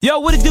Yo,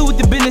 what it do with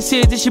the business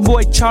here? This your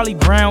boy Charlie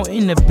Brown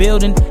in the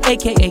building,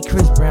 a.k.a.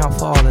 Chris Brown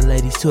for all the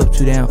ladies, 2 up,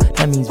 2 down.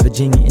 That means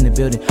Virginia in the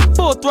building.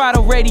 Full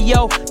Throttle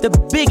Radio, the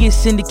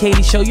biggest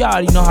syndicated show. Y'all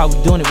already know how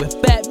we doing it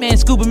with Batman,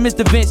 Scoop, and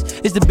Mr. Vince.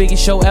 It's the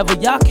biggest show ever.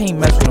 Y'all can't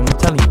mess with them, I'm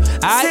telling you. All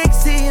right?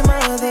 Sexy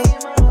mother,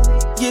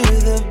 you're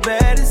the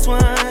baddest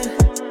one.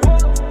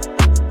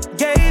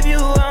 Gave you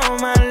all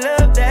my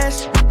love,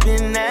 that's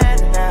been that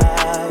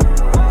now.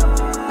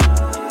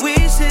 We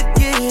should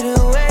get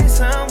away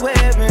somewhere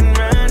and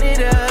run it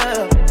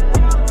up.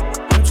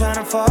 I'm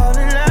tryna fall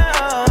in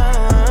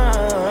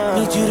love.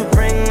 Need you to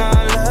bring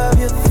all of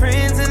your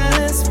friends and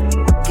let's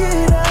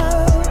get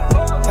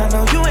up. I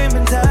know you ain't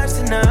been touched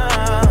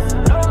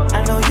enough.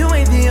 I know you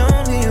ain't the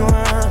only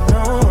one,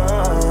 no.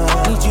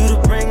 Need you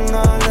to bring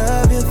all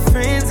of your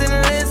friends and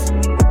let's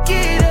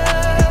get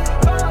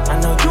up. I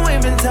know you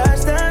ain't been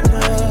touched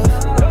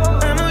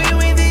enough. I know you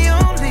ain't the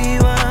only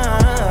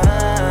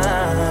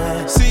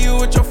one. See you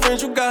with your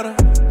friends, you got her.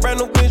 Brand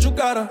new bitch, you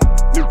got her.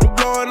 You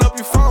blowing up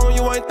your phone,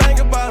 you ain't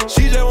thinking about her.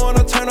 She just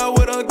wanna turn up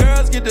with her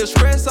girls, get the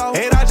stress off.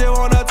 And I just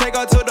wanna take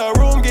her to the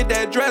room, get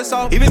that dress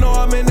off. Even though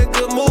I'm in a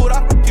good mood,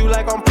 I f*** you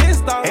like I'm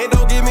pissed off. And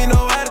don't give me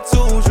no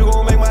attitude, you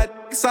gon' make my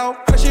dick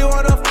soft. Her she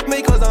wanna f***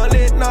 me cause I'm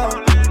lit now.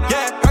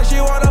 Yeah, her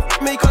she wanna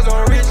f*** me cause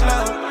I'm rich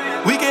now.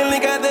 We can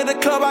link after the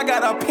club, I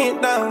got her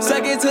pinned down.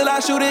 Second till I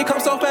shoot it, come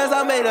so fast,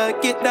 I made her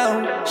get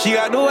down. She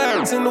got new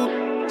ass and new,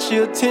 she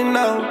a 10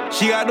 now.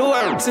 She got new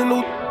ass and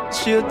new,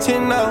 she a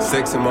 10 now.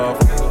 Sexy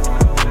motherfucker.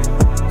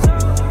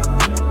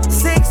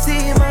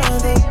 Sexy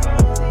mother,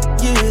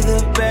 you're the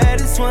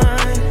baddest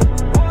one.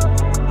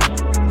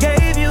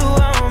 Gave you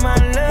all my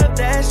love,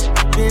 that's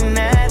been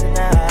that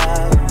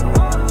now.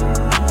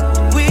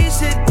 We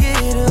should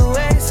get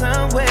away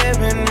somewhere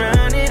and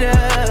run it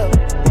up.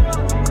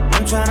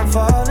 I'm tryna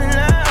fall in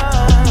love.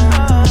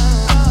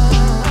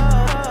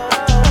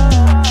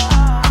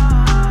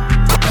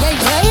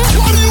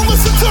 Why do you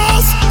listen to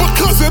us?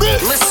 Because it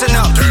is. Listen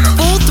up.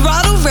 Full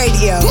Throttle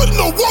Radio. Put in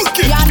the work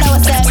in. Y'all know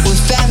what's up. With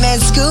Fat Man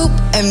Scoop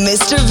and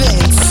Mr.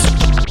 Vince.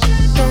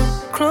 Don't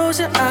close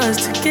your eyes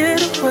to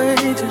get away.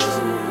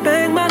 Just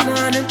bang my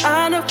line and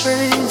I'll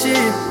arrange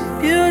it.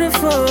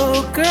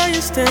 Beautiful, girl,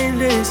 you're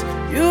stainless.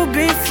 You'll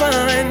be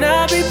fine,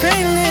 I'll be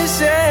painless,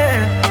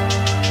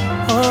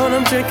 yeah. All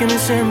I'm drinking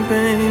is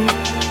champagne.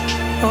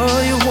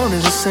 All you want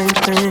is the same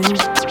thing.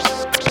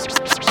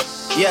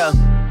 Yeah.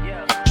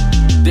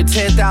 The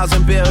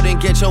 10,000 building,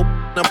 get your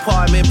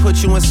apartment,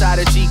 put you inside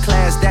a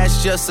G-class,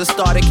 that's just a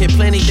starter kit.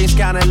 Plenty things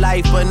count in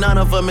life, but none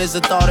of them is the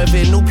thought of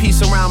it. New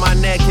piece around my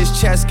neck is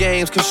chess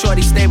games, cause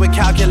shorty stay with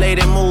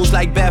calculated moves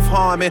like Beth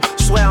Harmon.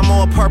 Swear I'm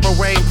more Purple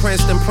Rain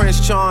Prince than Prince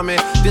Charming.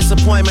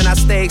 Disappointment, I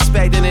stay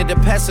expecting it. The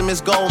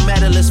pessimist, gold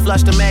medalist,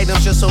 flush the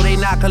magnums just so they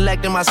not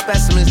collecting my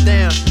specimens,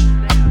 damn.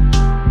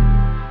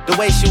 The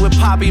way she with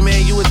Poppy,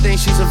 man, you would think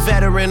she's a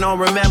veteran on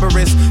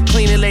remembrance.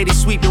 Cleaning lady,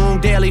 sweep the room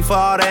daily for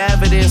all the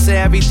evidence of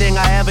everything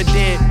I ever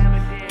did.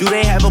 Do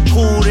they have a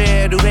pool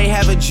there? Do they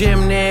have a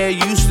gym there?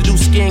 You used to do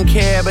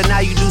skincare, but now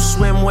you do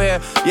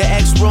swimwear. Your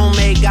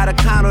ex-roommate got a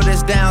condo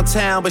that's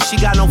downtown, but she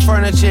got no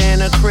furniture in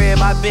her crib.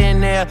 I've been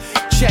there.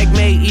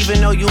 Checkmate, even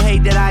though you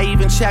hate that I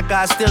even check her,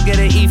 I still get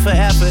an E for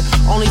effort.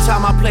 Only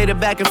time I played it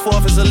back and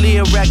forth is a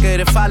Leah record.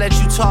 If I let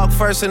you talk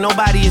first and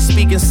nobody is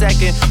speaking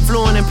second.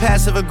 Fluent in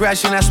passive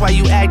aggression, that's why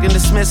you acting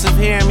dismissive.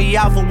 Hearing me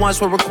out for once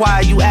will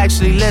require you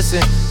actually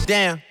listen.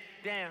 Damn.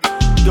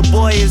 The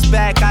boy is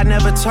back, I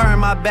never turn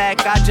my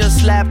back. I just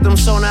slapped them,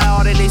 so now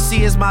all that they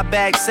see is my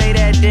back. Say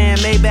that damn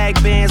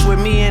Maybach bands with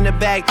me in the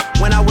back.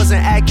 When I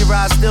wasn't accurate,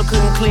 I still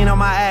couldn't clean on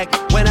my act.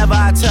 Whenever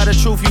I tell the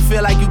truth, you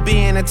feel like you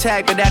being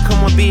attacked, but that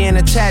come with being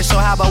attached, so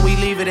how about we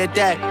leave it at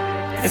that?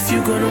 If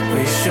you're gonna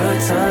waste your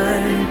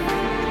time,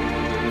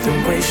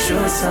 then waste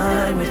your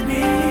time with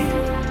me.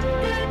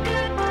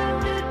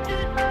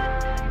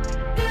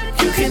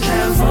 You can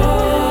have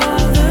all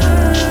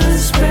the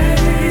space.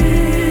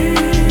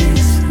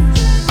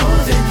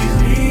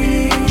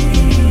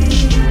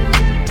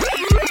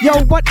 Yo,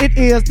 what it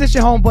is, this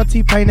your homeboy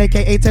T-Pain,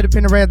 a.k.a. Teddy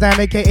Pendergrass,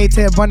 a.k.a.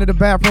 Ted Bundy the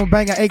Bathroom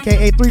Banger,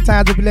 a.k.a. 3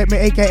 times if you let me,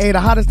 a.k.a.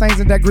 the hottest things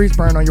in that grease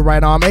burn on your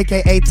right arm,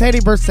 a.k.a. Teddy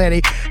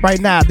Versetti. Right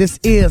now,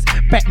 this is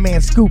Batman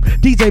Scoop,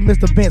 DJ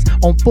Mr. Vince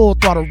on Full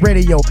Throttle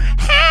Radio.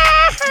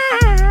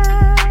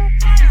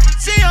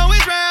 She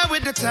always ride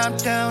with the top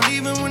down,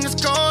 even when it's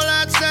cold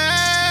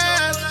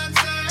outside.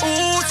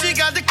 Ooh, she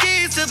got the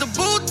keys to the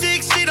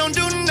boutique, she don't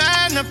do 9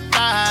 to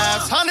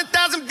 5s.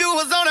 100,000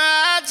 viewers on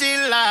her IG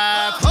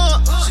Live.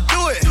 She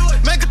do it,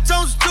 make a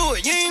toast to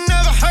it. You ain't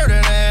never heard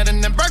of that,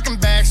 and then Birkin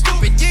bag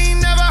stupid. You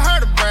ain't never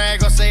heard her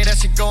brag or say that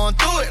she going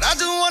through it. I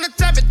just wanna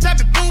tap it,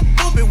 boop,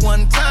 boop it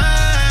one time.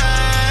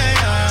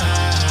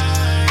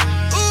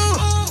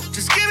 Ooh,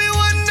 just give me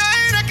one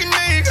night, I can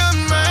make her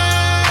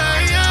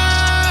mine.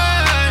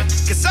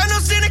 Cause I know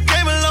she done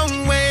came a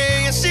long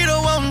way, and she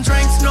don't want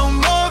drinks no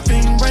more.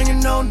 Ain't bringing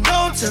no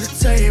dough to the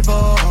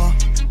table.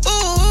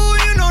 Ooh,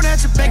 you know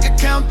that your bank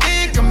account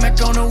big. Come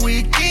back on the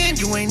weekend,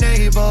 you ain't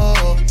able.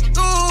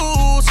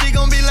 Ooh, she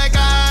gon' be like,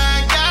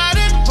 I got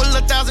it. Pull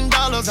 $1,000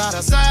 out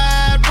of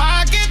side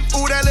pocket.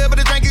 Ooh, that little bit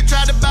of drink you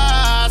tried to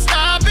buy.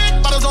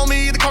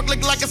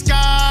 look like a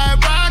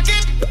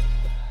skyrocket.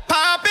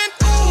 Poppin'.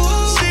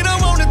 She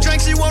don't want the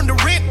drink, she want the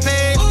rent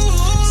paid.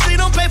 She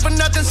don't pay for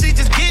nothing, she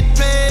just get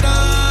paid. I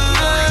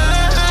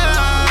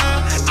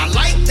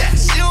like that.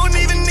 She don't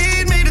even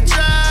need me to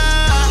try.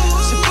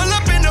 She pull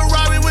up in the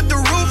Rari with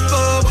the roof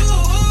up.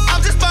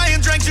 I'm just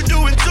buying drinks, you're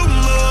doing too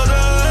much.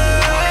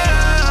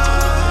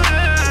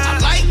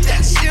 I like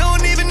that. She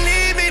don't even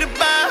need me to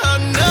buy her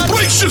nothing.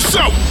 Brace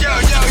yourself. Yo.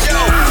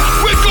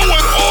 We're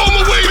going all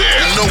the way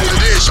there. You know what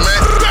it is,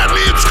 man.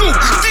 Batman Scoop,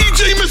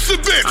 DJ Mr.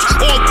 Vince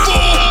on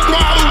Full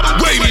Throttle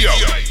Radio.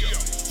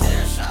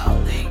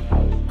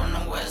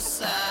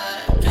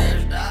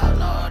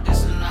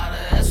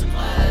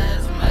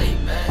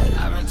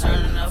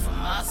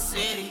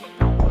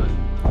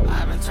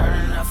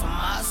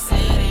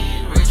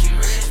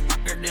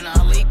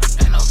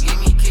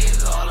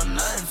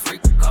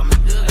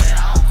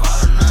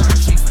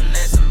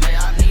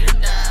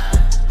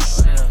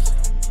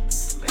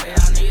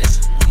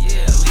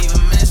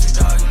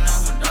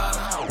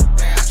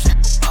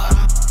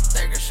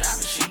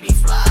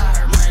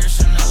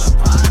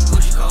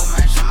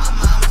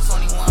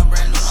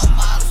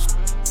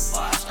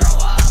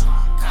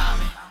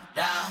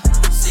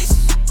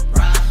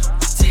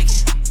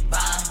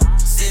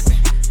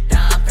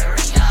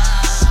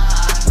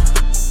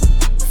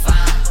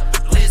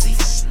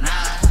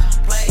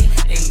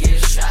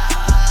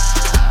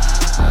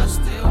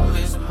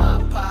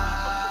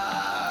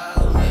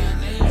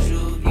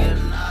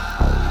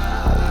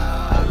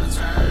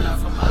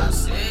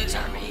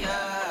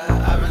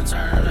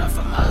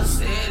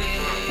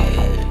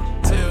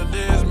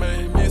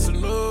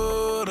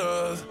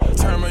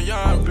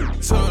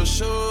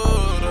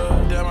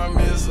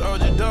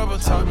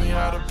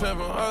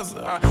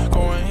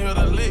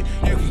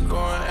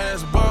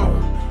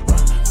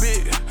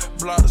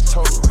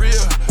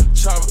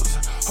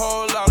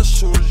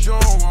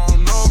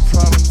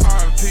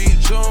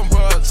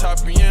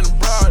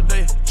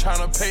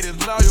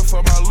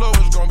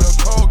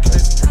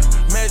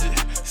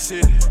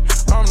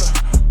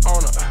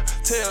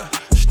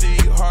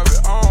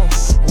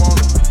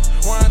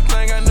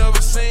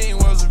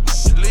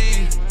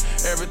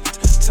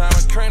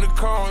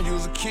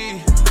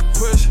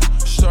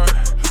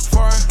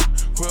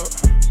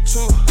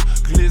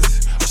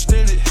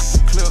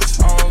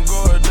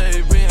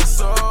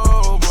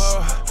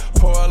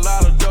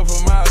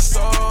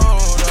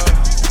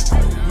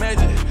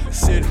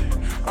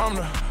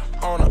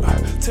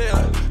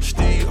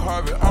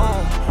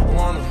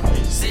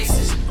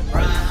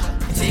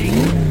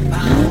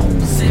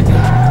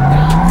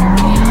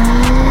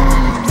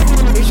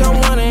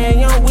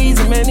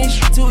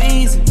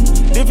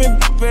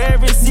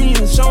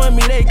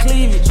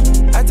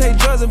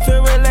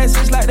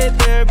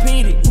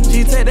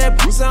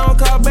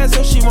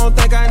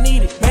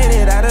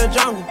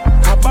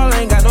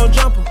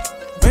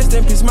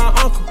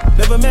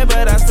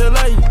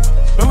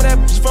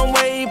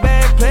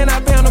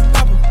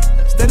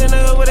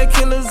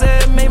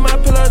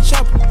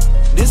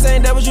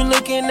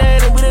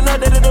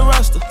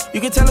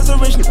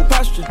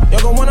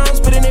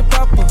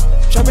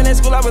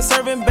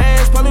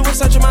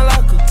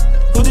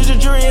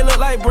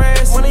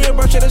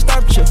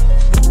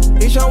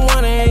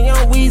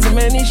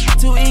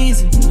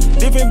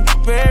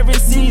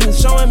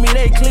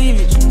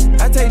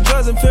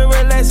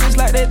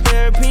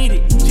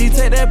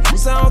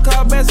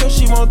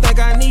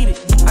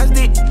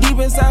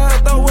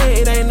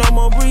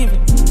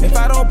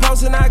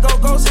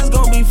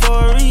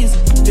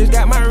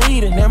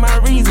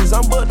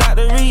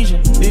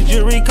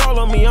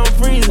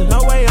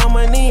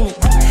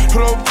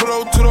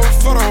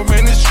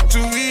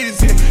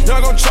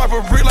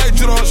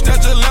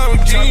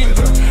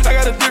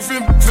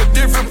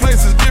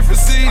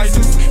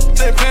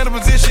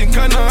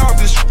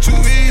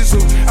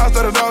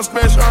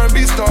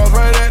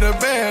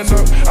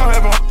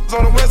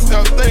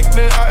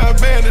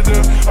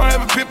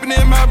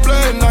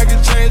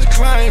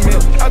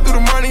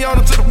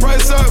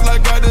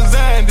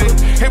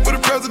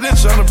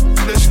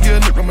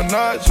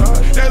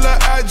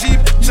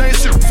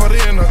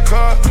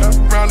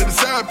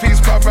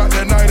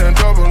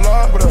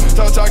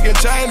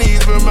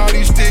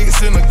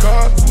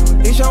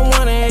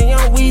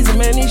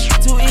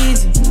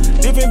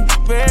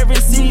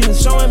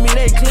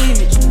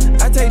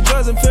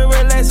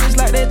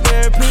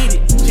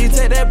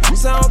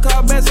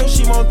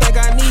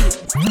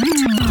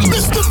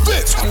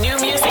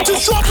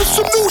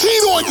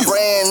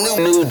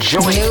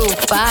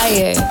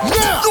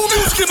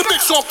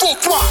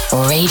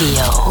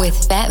 Radio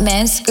with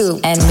Batman Scoop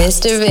and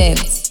Mr.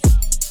 Vince.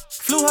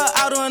 Flew her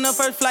out on the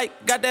first flight,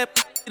 got that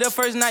the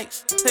first night.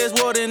 Says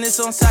water and it's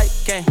on sight,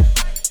 gang.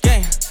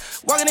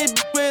 Walking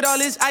it with all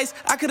this ice,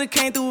 I could've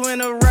came through in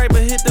the right,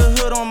 but hit the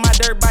hood on my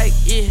dirt bike,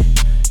 yeah.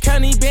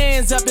 County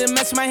bands up and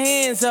mess my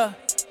hands up.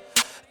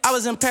 I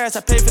was in Paris,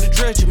 I paid for the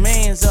dress, your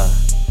man's up.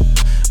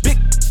 Big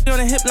on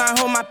the hip line,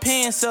 hold my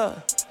pants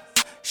up.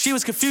 She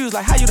was confused,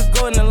 like how you to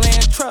go in the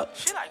land truck.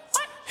 She like,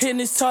 what? Hitting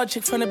this tall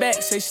chick from the back,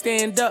 say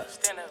stand up.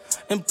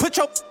 And put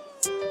your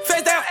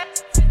Face down.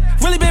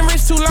 Really been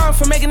rich too long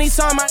for making these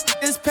songs. My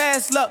this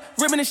past luck.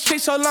 Ripping this chick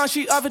so long,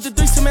 she offered to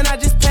threesome and I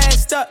just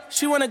passed up.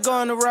 She wanna go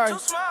on the ride.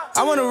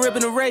 I wanna rip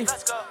in the rave.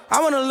 I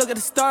wanna look at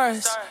the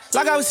stars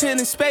like I was hitting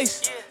in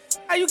space.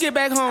 How you get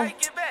back home?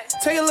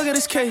 Take a look at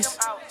this case.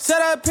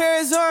 Set her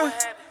appearance on.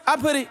 I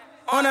put it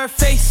on her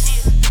face.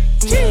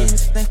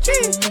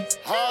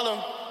 Harlem.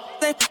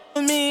 They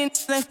for me,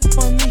 they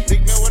for me.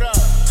 Big man, what up?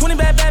 20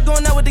 bad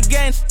going out with the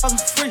gang, fucking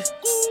free.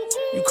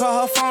 You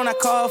call her phone, I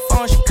call her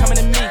phone, she coming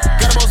to me.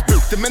 Got a most blue,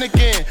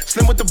 Dominican,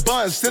 slim with the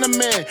buns,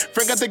 cinnamon.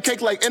 Frank got the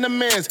cake like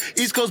Entenmann's.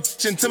 East Coast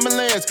bitch in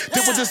Timberlands.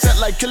 Dip with the set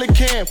like Killer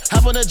Cam.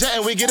 Hop on the jet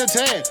and we get a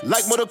tan.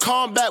 Like Mortal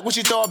Kombat, when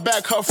she throw it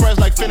back, her friends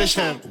like finish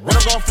him. When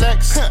I'm gon'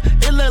 flex,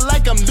 it look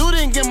like I'm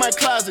looting in my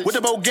closet. With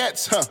the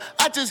Bogettes,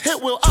 I just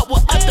hit Will up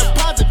with a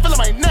deposit. Feeling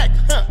my neck,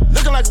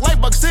 looking like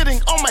Lightbug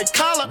sitting on my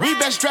collar.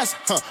 Rebest dress,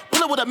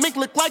 bullet with a mink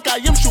look like I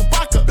am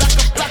Chewbacca.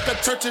 Blacker,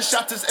 churches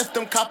shots as if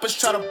them coppers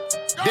try to.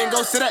 Then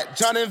go sit at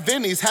John and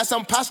Vinny's, had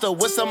some pasta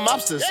with some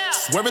mobsters.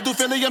 Swerving through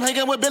Philly, I'm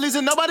hanging with Billies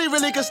and nobody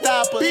really can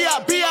stop us.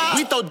 B.I.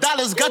 We throw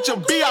dollars, got your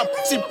B.I.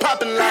 She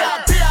poppin'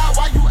 like B.I.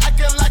 Why you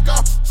acting like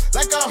a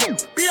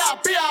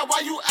B.I. Why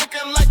you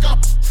acting like a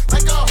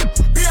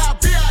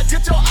B.I.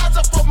 Get your eyes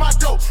up on my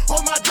dough,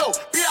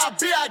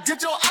 B.I.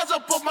 Get your eyes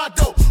up on my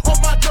dough,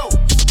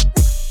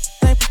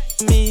 They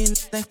for me,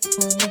 they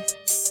for me.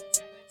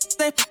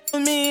 They for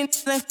me,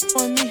 they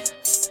for me.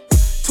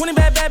 20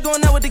 bad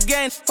going out with the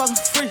gang, fucking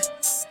free.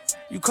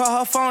 You call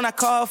her phone, I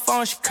call her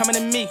phone, she coming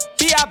to me.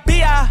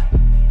 B.I.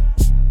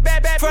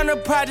 Bad from the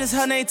projects,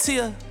 her name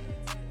Tia.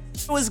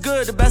 It was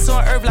good, the best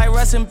on earth like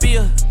Russ and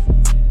Bia.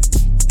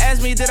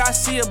 Asked me did I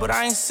see her, but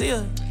I ain't see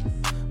her.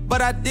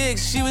 But I did,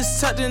 she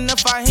was tucked in the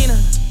fajina.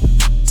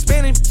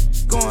 Spanish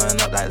going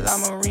up like La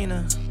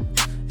Marina.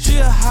 She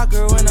a hot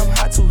girl and I'm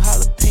hot too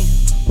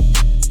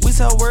jalapeno. We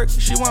sell work,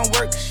 she want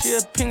work, she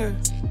a pinger.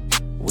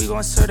 We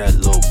gon' serve that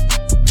little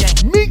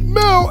gang. Meek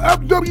Mill,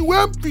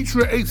 FWM,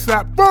 featuring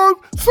ASAP Ferg,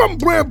 something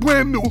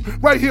brand new,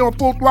 right here on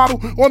Full Throttle.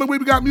 On the way,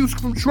 we got music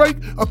from Drake,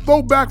 a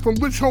throwback from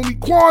Rich Homie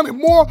Quan, and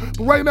more. But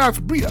right now, it's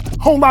Bria,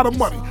 Whole Lot of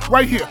Money,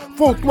 right here,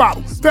 Full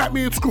Throttle, Fat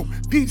Man Scoop,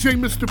 DJ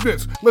Mr.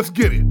 Vince. Let's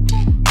get it.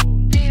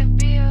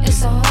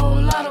 It's a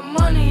whole lot of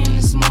money in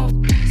this smoke.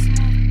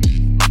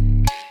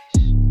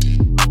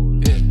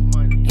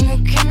 Ain't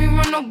gon' keep me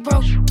run no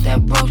broke,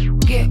 that broke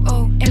get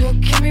old. Ain't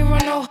gon' keep me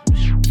run no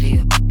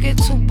get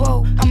too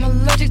bold. I'm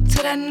allergic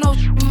to that note,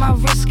 my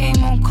wrist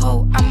game on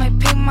cold. I might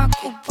paint my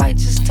coupe white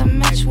just to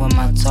match with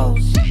my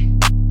toes.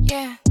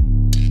 Yeah,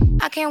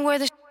 I can't wear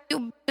the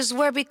you bitches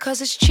wear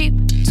because it's cheap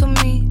to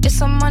me. It's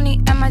some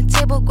money at my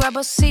table, grab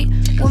a seat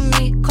with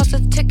me. Cost a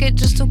ticket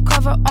just to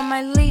cover all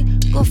my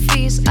legal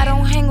fees. I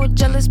don't hang with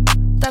jealous,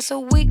 that's a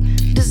weak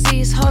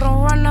disease. Hold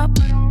on, run up.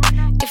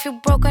 If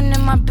you broken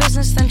in my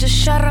business, then just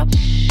shut up.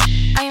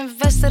 I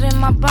invested in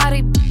my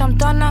body, I'm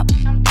done up.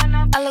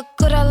 I look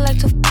good, I like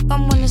to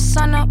I'm when the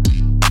sun up.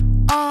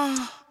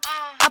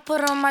 I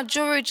put on my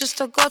jewelry just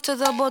to go to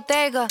the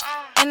bodega.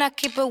 And I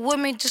keep it with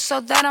me just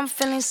so that I'm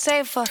feeling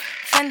safer.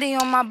 Fendi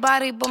on my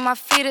body, but my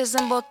feet is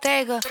in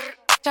Bottega.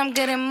 I'm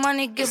getting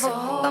money, give a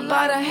fuck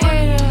about a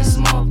haters.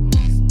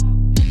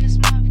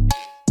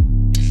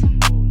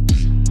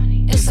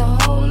 It's a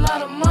whole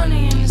lot of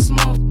money in this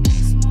smoke.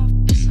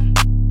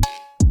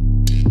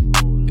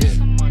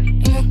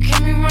 Ain't gon'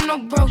 keep me run no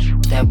broke,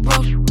 that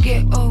broke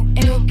get old.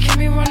 Ain't gon' keep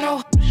me run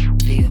no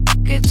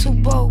get too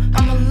bold.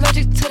 I'm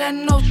allergic to that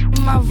note,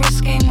 my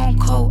wrist game on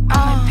cold. I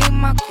might paint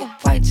my coupe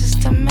white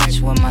just to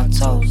match with my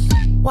toes.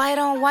 White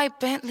on white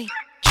Bentley,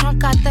 trunk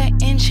got that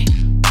engine.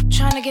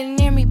 Tryna get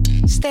near me,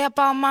 stay up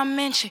all my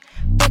mention.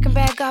 Birkin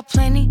bag got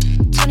plenty,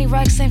 20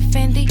 racks in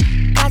Fendi.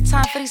 Got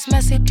time for these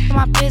messy,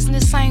 my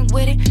business I ain't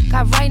with it.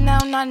 Got right now,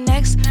 not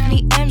next.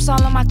 Need M's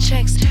all on my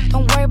checks.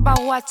 Don't worry about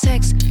who I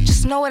text,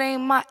 just know it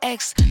ain't my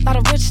ex. Lot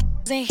of rich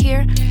in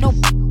here, no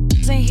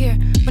in here.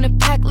 When the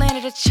pack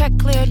landed, the check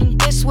cleared, and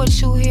this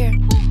what you hear.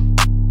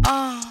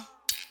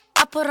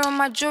 I put on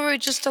my jewelry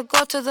just to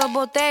go to the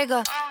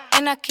bodega.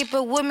 And I keep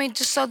it with me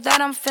just so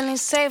that I'm feeling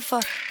safer.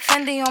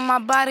 Fendi on my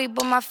body,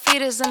 but my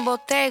feet is in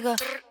Bottega.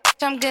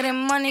 I'm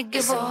getting money,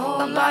 give a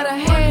whole lot of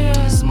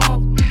haters.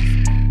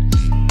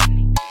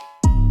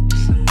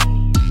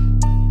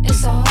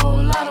 It's a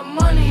whole lot of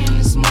money in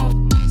this smoke.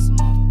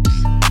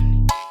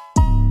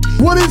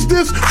 What is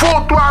this?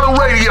 Full Throttle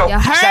Radio. You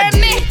heard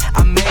me?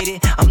 I made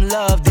it, I'm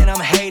loved and I'm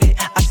hated.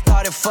 I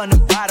started from the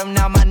bottom,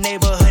 now my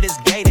neighborhood is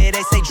gated.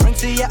 They say drink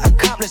to your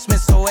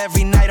accomplishments, so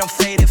every night I'm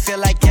faded. Feel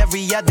like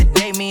every other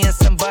day me and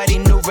somebody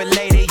new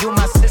related. You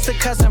my sister,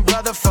 cousin,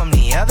 brother from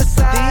the other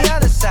side. The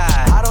other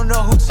side. I don't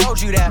know who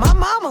told you that. My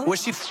mama. Where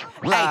she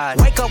lied.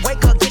 Hey,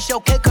 wake up, get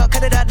your cake up,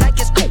 cut it up like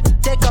it's cool.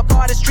 Take up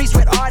all the streets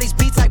with all these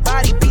beats like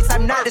body beats.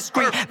 I'm not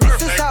discreet.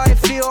 This is how I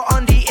feel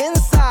on the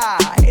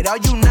inside. All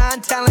you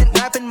non-talent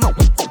rapping mo,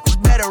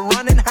 better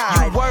run and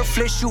hide. You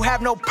worthless, you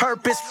have no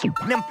purpose.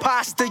 An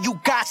imposter, you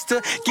got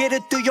to get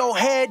it through your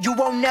head. You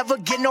won't never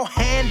get no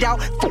handout.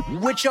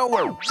 With your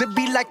words, it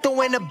be like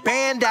throwing a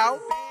band out.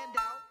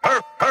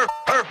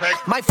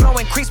 Perfect. My flow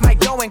increase, my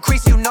dough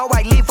increase. You know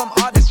I leave them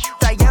all this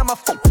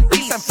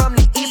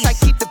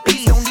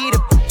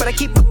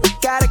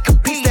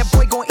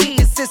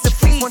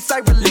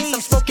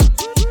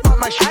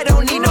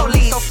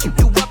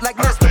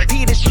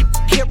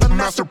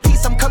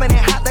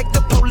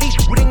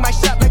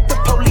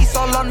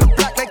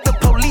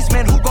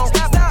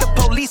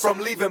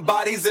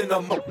things in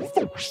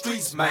the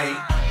streets, man.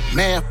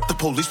 Man, the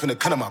police finna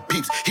cut on my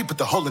peeps. He put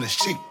the hole in his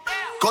cheek.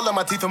 Gold on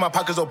my teeth and my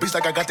pockets obese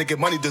like I got to get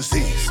money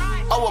disease.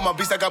 Oh, with my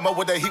beast, I got more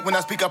with the heat. When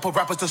I speak, I put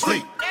rappers to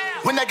sleep.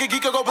 When I get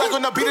geek, I go black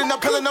on the beat and I'm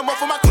peeling them off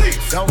for my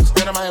cleats. Don't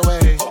stand in my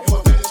way.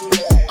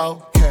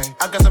 Okay,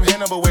 I got some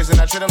Hannibal ways and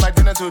I treat them like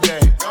dinner today.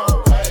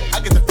 I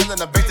get the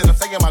feeling of bass and I'm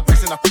saying my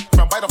grace and I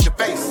right off your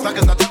face. Like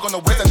it's not talk on the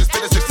waist, I just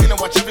spit a 16 and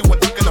watch everyone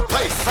duck in the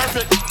place.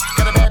 Perfect,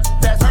 got a bad,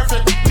 that's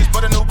perfect. Just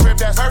bought a new crib,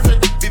 that's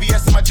perfect.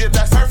 BBS in my jib,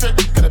 that's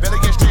perfect. Got a belly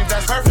in streams,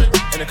 that's perfect.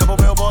 And a couple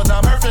billboards,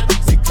 I'm perfect.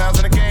 See clowns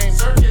in the game.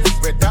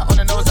 Red dot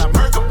on the nose, I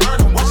murk 'em.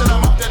 Watching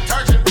them out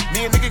detergent.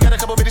 Me and nigga got a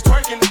couple bitches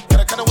twerking.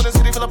 Got a kind of with a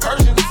city full of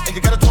Persians. And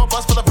you got a tour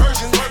bus full of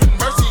Persians.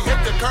 Mercy hit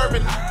the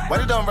curbing. Why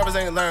the dumb rappers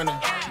ain't learning?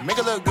 Make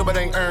it look good but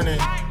ain't earning.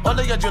 All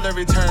of your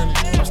jewelry returning.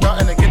 I'm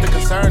starting to get the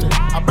concerning.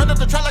 I burn up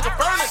the track like a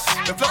furnace.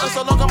 Been floating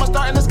so long, I'ma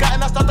start in the sky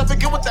and I start to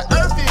forget what the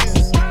earth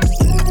is.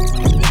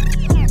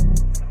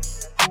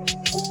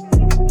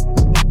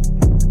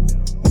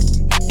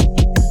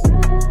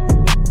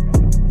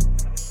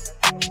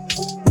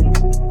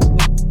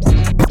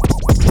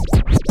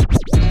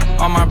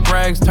 All my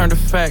brags turn to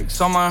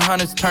facts, all my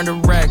hunters turn to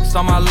racks,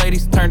 all my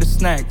ladies turn to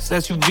snacks.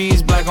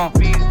 SUVs black on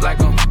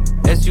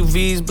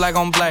SUVs black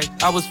on black.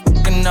 I was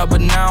fucking up,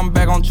 but now I'm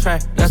back on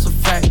track. That's a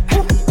fact.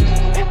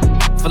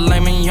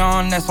 Filet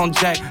mignon, that's on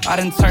Jack. I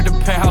done turned the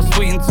penthouse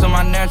suite into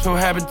my natural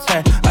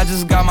habitat. I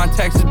just got my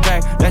taxes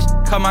back. That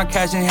shit cut my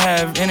cash in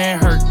half, and it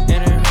hurt.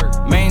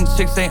 Main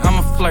chicks say I'm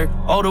a flirt.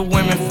 Older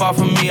women fall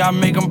for me, I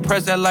make them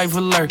press that life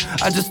alert.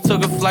 I just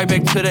took a flight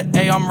back to the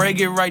A, I'm ready to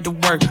get right to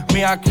work.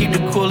 Me, I keep the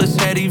coolest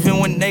head even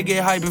when they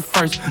get hyping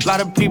first. Lot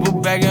of people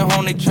back at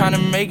home, they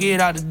tryna make it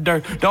out the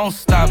dirt. Don't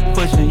stop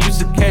pushing, used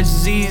to catch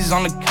Z's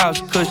on the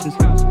couch cushions.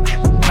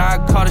 Now I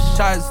call the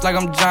shots like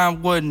I'm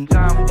John Wooden.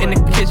 In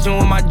the kitchen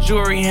with my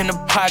jewelry in the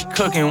pot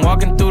cooking.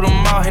 Walking through the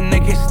mall and they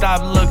can't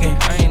stop looking.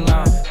 I ain't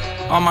lying.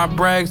 All my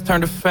brags turn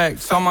to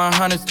facts, all my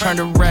hunters turn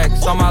to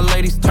racks, all my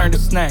ladies turn to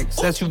snacks.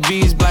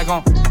 SUVs black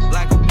on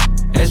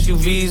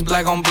SUVs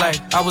black on black.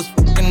 I was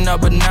fucking up,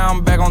 but now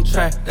I'm back on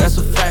track. That's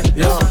a fact.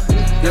 Yeah,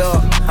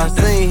 I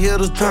seen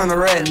hitters turn to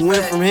rats.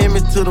 Went from him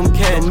to them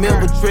cats.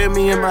 Remember tread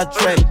me in my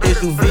track.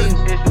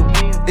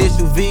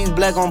 SUVs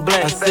black on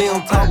black. I see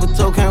them talking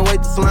to, can't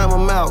wait to slam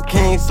them out.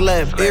 Can't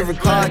slap. Every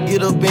car I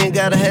get up in,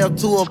 gotta have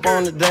two up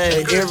on the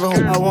dash.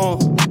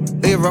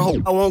 Every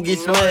hope I won't get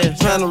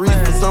smashed. Tryna reach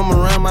for something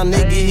around my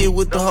nigga here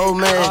with the whole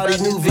man. All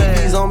these new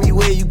VVs on me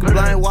where you can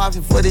blind watch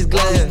it for this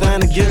glass.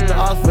 Stand against the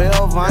odds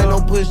forever, I ain't no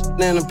push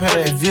in the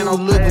past. If you was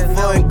looking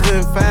for and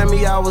couldn't find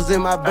me, I was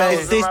in my bag.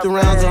 60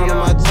 rounds under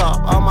my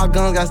top, all my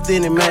guns got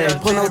stinning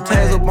mad. Put no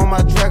tags up on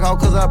my track, all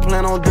cause I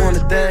plan on doing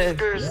the dash.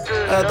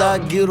 After I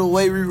get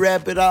away,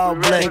 re-rap it all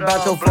black.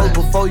 About your flow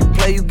before you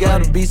play, you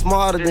gotta be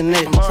smarter than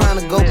that. I'm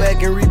tryna go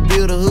back and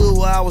rebuild the hood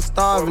where I was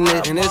starving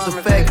at. And it's a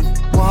fact,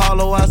 for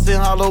hollow, I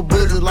send hollow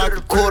bullets like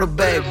a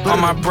quarterback. All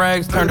my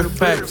brags turn to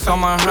facts, all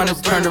my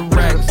hunters turn to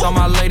racks, all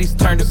my ladies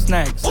turn to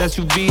snacks.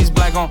 SUVs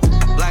black on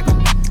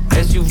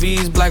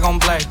SUVs black on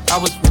black. I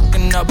was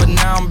fucking up, but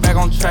now I'm back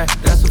on track.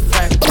 That's a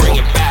fact. Bring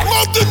it back.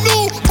 Love the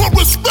new, but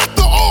respect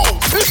the old.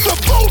 It's the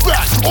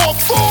throwback on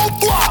Full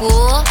Block.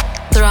 Full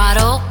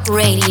Throttle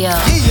Radio.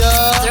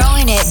 Yeah.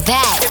 Throwing it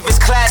back. If it's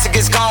classic,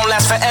 it's gon'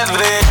 last forever.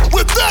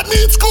 With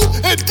Batman Scoop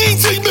and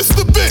DJ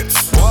Mr.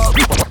 Vince.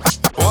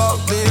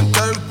 Walked in,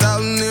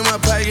 30,000 in my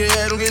pocket,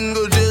 had them getting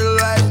go jail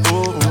like,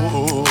 ooh.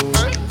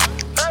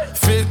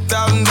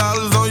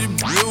 $50,000 on you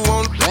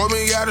want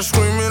me, gotta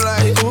screaming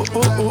like, ooh.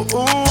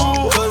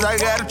 Cause I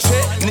got a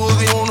check,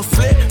 niggas on the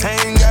flip, I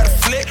ain't got a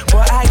flip,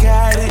 but I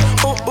got it,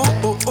 ooh.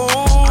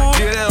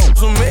 Get that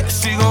some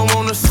mix, she gon'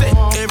 wanna sit,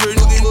 every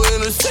nigga go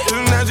in the set,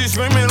 now she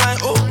screaming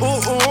like, ooh.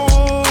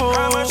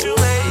 How much you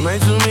made?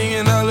 Made $2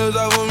 million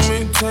off of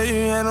me, tell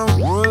you, and I'm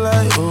real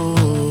like,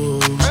 ooh.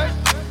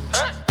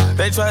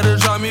 They tried to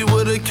drop me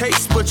with a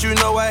case, but you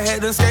know I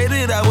hadn't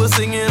skated. I was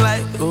singing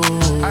like, ooh.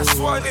 I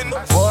swung in the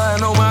boy, I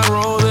know my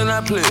role and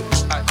I play.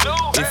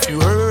 If you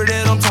heard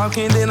that I'm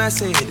talking, then I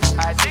said it.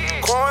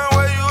 Coin,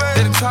 where you at?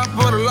 At the top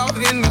of the lock,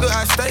 in the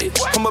I stay.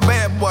 I'm a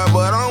bad boy,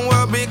 but I don't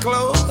wear big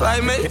clothes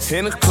like me.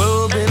 In the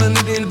club, and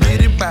a nigga in the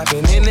bitty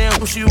poppin'. And then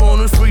when she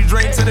want a free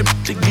drink to the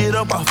to get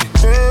up off it.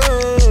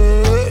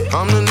 Hey,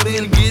 I'm the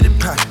nigga to get it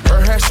poppin'.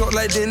 Her hair short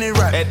like Denny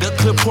Rock. At the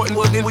clip point,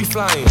 then we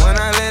flyin'. When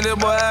I landed,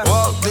 boy, I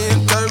walked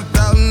in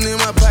 30,000 in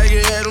my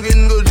pocket, had them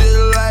getting go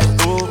jail like,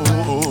 ooh.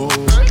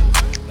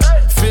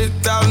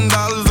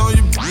 $50,000 on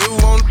you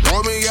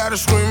me, gotta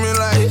screaming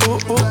like, ooh.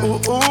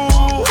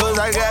 Cause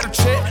I got a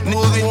check,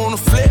 niggas wanna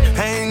flip,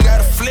 I ain't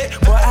got a flip,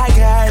 but I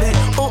got it,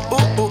 ooh.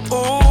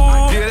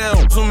 Get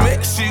that some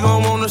mix, she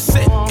gon' wanna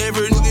sit,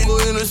 every nigga go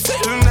in the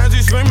set, now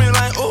she screaming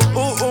like, ooh.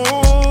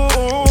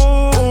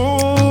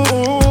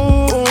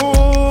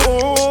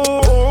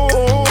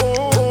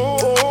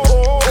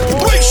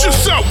 Brace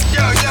yourself.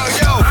 Yo.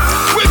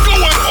 We're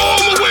going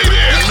all the way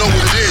there. You know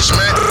what it is,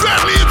 man.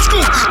 Batman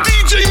Scoop,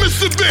 DJ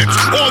Mr. Vince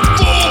on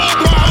Full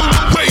Throttle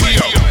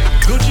Radio.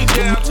 Gucci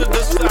down to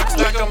the socks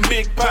like I'm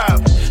Big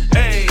Pop.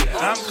 Hey,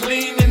 I'm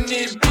cleaning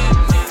it,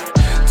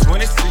 business.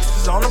 26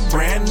 is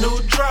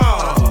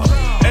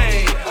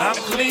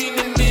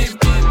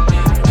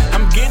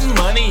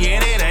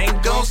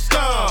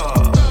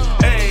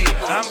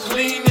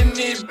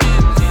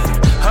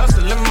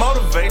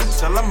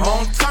till I'm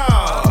on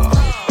top.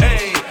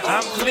 Hey,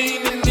 I'm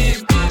cleaning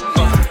this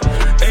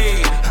bitch.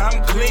 Hey,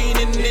 I'm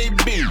cleaning this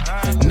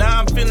bitch.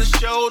 Now I'm finna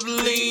show the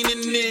lean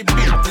in this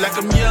bitch. Like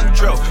I'm Young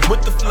Dro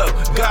with the flow,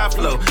 God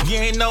flow. You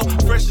ain't no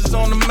freshers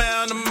on the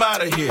mound, I'm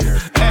out of here.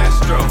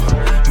 Astro,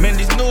 man,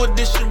 these new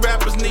edition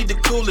rappers need to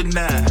cool it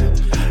now.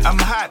 I'm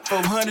hot,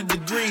 400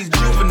 degrees,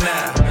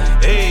 juvenile.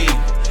 Hey,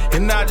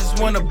 and I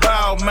just wanna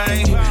bow,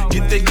 man.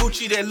 Get that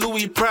Gucci, that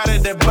Louis Prada,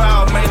 that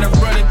bow, man. I'm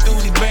running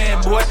through these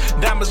band, boy.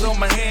 Diamonds on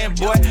my hand,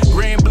 boy.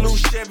 Green, blue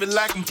Chevy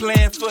like I'm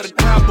playing for the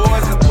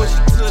Cowboys. I push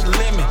it to the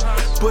limit,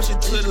 push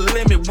it to the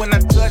limit. When I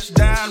touch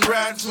down,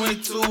 ride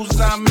 22s,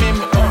 I'm in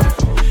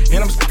it.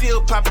 And I'm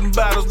still popping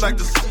bottles like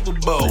the Super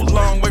Bowl.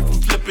 Long way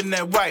from flipping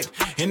that white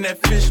in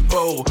that fish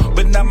bowl.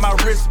 But now my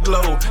wrist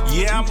glow.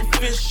 Yeah, I'm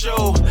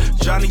official.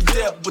 Johnny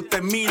Depp with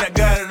that mean, I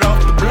got it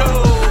off the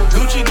blow.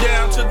 Gucci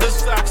down to the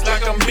socks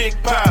like I'm Big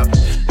Pop.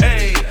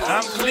 Hey,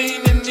 I'm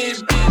cleaning it,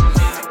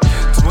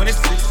 bitch.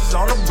 26 is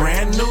on a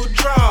brand new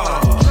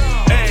draw.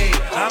 Hey,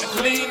 I'm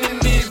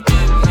cleaning it,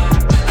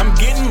 bitch. I'm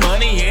getting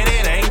money and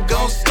it ain't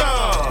gon'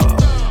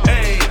 stop.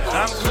 Hey,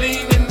 I'm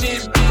cleaning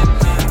it, bitch.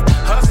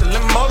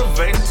 Hustling,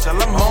 motivating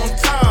till I'm on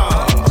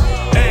top.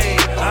 Hey,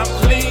 I'm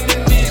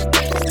cleaning it.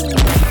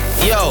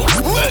 Yo,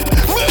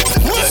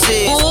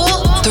 Full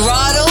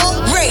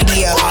Throttle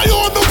Radio. Why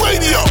on the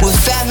radio? With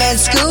Fat Man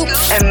Scoop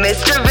and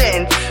Mr.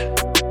 Vince.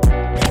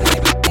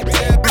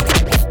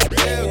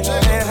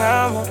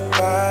 I'm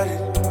about it.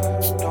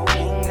 No, we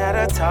ain't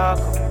gotta talk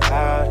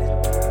about it.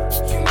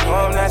 You know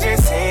I'm not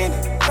just saying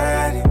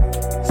about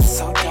it.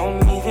 So don't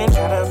even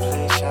try to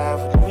play shy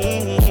with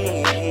me.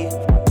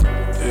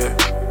 Yeah.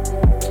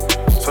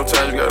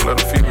 Sometimes you gotta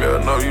let a female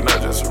know you're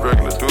not just a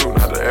regular dude,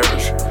 not the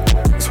average.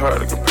 It's hard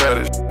to compare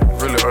this.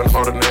 Really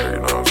unordinary, you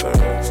know what I'm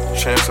saying? It's a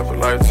chance of a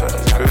lifetime, you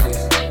feel me?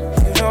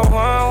 You're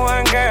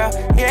one girl,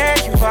 yeah,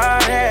 you are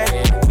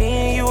that. Me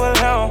and you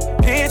alone,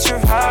 picture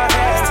of our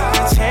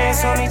hands.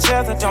 Chance on each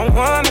other, don't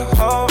wanna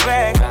hold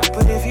back.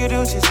 But if you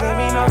do, just let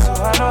me know so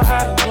I know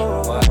how to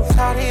move.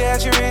 Party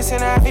at your wrist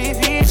and I beat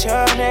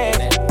your neck.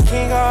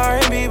 King of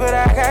R&B, but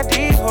I got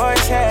deep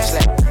voice hats.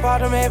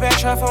 Bought a Maybach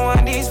truck for one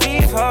of these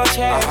before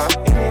checks.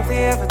 And if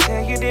they ever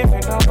tell you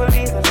different, don't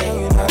believe it. Then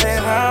you know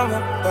that I'm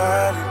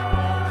about it.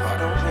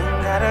 Don't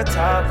even gotta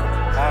talk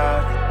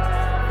about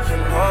it. You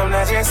know I'm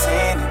not just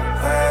saying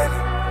it.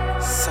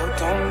 So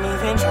don't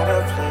even try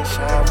to play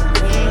shy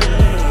with me.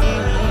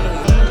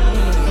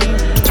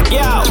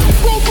 Yo,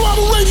 Full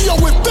Throttle Radio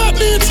with Fat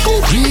Man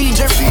Scoop,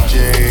 DJ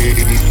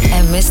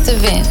and Mr.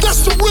 Vince.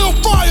 That's the real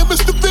fire,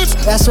 Mr. Vince.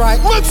 That's right.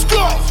 Let's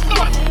go.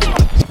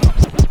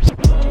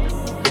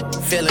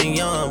 Feeling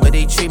young, but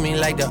they treat me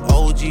like the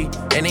OG.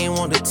 And they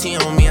want the T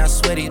on me, I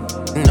swear they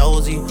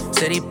nosy.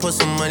 Said he put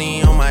some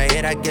money on my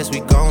head, I guess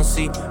we gon'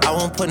 see. I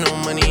won't put no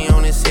money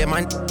on his head,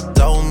 my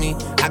told me.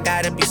 I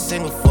gotta be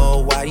single for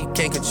a while, you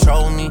can't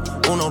control me.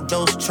 Uno,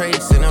 those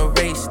traits in a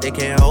race, they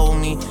can't hold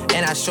me.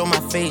 And I show my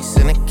face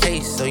in a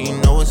case, so you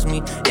know it's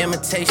me.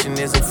 Imitation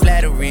isn't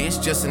flattery, it's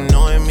just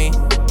annoying me.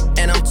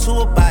 And I'm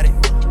too about it.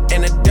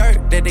 And the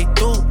dirt that they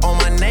threw on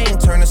my name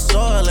turned to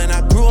soil, and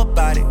I grew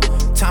about it.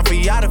 Time for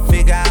y'all to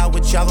figure out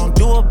what y'all gon'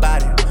 do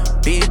about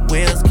it. Big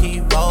wheels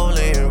keep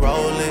rolling,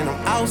 rolling.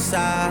 I'm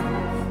outside,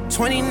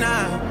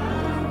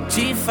 29,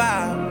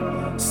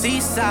 G5,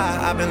 Seaside.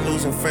 I've been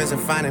losing friends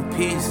and finding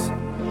peace.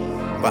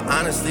 But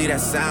honestly, that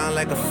sound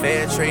like a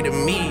fair trade to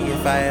me.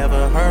 If I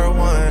ever heard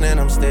one, and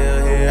I'm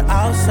still here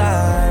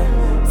outside,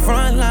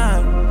 front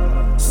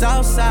line,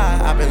 south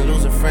side. I've been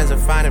losing friends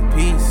and finding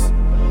peace.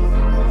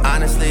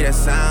 Honestly, that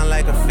sound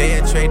like a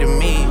fair trade to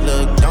me.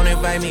 Look, don't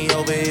invite me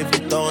over if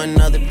you throw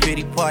another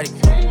pity party.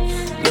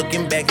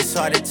 Looking back, it's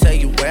hard to tell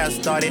you where I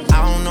started.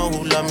 I don't know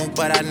who loved me,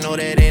 but I know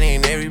that it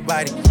ain't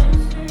everybody.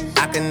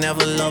 I can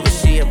never love her,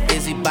 she a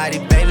busybody.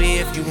 Baby,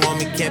 if you want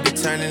me, can't be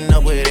turning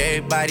up with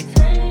everybody.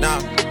 Nah,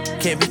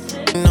 can't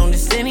be on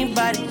this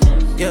anybody.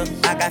 Yeah,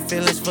 I got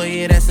feelings for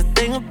you, that's the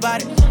thing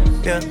about it.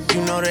 Yeah,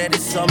 you know that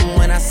it's something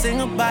when I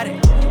sing about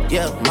it.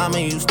 Yeah, mama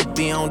used to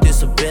be on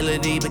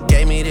disability, but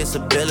gave me this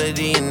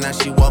ability. And now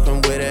she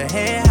walking with her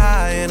head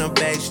high and her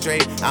back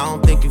straight. I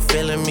don't think you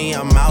feeling me,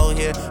 I'm out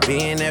here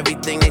being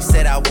everything they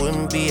said I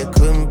wouldn't be, or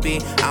couldn't be.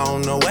 I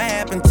don't know what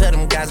happened to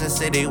them guys that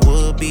said they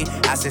would be.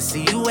 I said,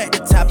 see you at the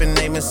top and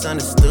they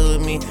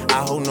misunderstood me.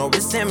 I hold no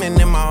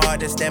resentment in my heart,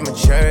 that's that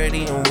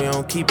maturity. And we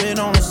don't keep it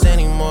on us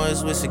anymore,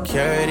 it's with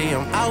security.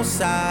 I'm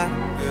outside,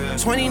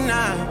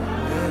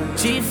 29,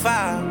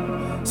 G5,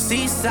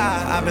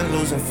 Seaside. I've been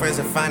losing friends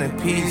and finding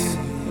peace.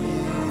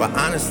 But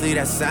honestly,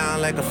 that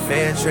sound like a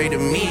fair trade to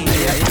me.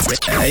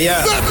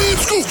 Yeah.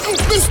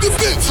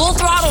 Full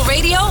Throttle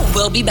Radio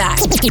will be back.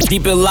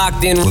 Keep it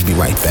locked in. We'll be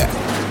right back.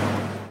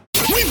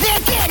 We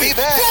back at it.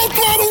 Full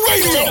Throttle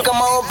Radio.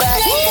 Come on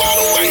back.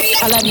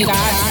 I love you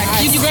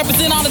guys. You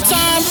represent all the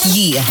time.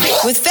 Yeah.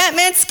 With Fat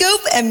Man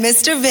Scoop and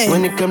Mr. Vince.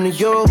 When it come to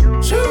you,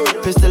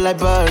 pistol like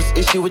buzz,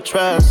 issue with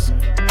trust.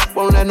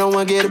 Won't let no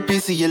one get a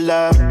piece of your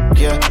love.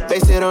 Yeah,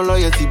 base it on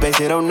loyalty, base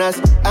it on us.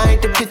 I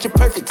ain't the picture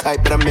perfect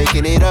type, but I'm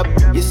making it up.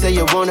 You say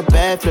you want a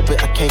bad, flip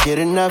it, I can't get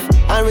enough.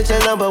 I'm rich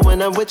and but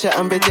when I'm with you,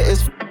 I'm bitter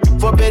as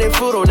forbidden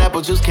fruit on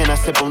apple juice, can I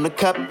sip on the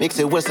cup? Mix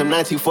it with some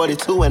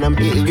 1942 and I'm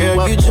hitting you up.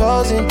 Girl, you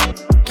chosen.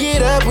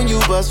 Get up when you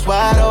bust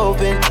wide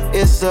open.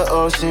 It's the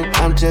ocean,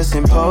 I'm just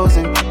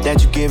imposing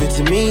that you give it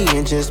to me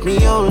and just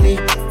me only.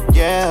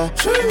 Yeah,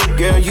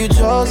 girl, you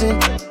chosen.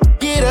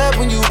 Get up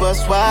when you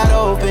bust wide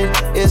open.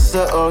 It's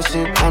the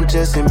ocean, I'm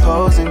just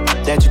imposing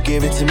that you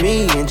give it to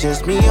me and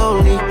just me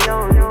only.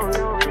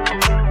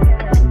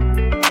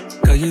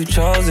 Girl, you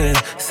chosen.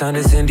 Sign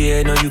this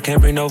NDA, no, you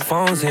can't bring no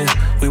phones in.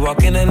 We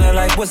walk in and they're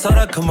like, what's all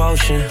the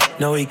commotion?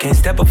 No, he can't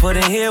step a foot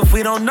in here if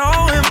we don't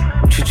know him.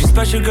 Treat you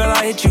special, girl,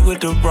 I hit you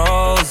with the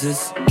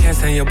roses. Can't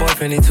stand your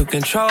boyfriend, he too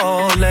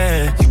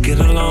controlling. You get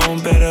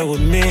along better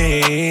with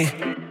me.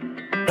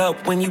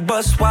 Up when you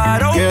bust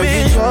wide open. Girl,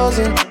 you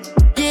chosen.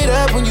 Get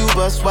up when you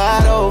bust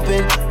wide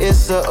open.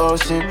 It's the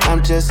ocean,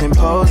 I'm just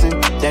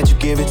imposing that you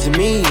give it to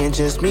me and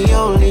just me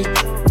only.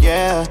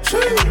 Yeah,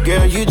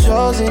 girl, you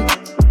chosen.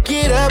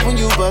 Get up when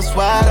you bust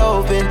wide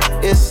open.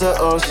 It's the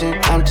ocean,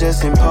 I'm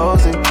just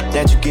imposing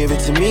that you give it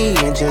to me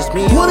and just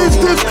me only. What is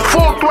this?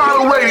 Full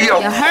Throttle Radio.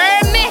 You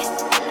heard me?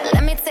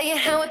 Let me tell you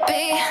how it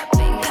be.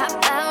 Pop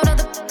out, all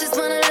the just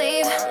wanna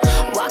leave.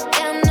 Walk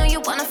down, know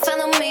you wanna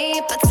follow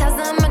me. But tell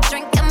them I'm a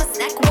drink, I'm a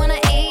snack, wanna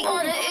eat.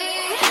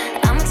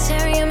 I'm a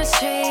cherry, I'm a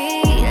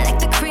tree. Like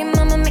the cream,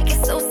 I'ma make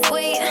it so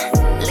sweet.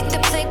 Lick the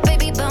plate,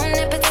 baby, bon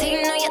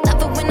appetit. Know you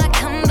love it when I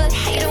come, but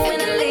hate it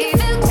when I leave.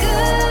 Feel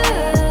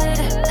good,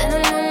 then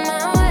I'm on my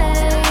way.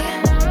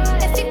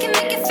 If you can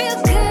make it feel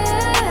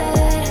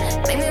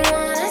good, make me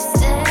wanna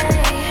stay.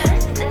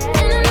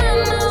 And I'm on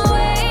my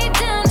way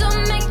down,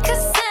 don't make a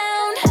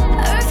sound.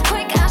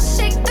 Earthquake, I'll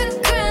shake the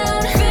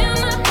ground. Feel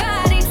my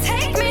body,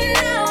 take me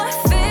now. I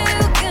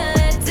feel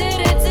good,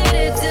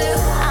 do.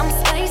 I'm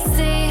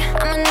spicy,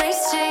 I'm a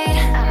nice shade.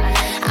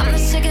 I'm the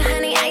sugar,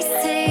 honey, iced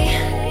tea.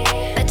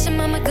 Bet your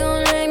mama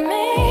gon' like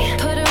me.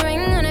 Put a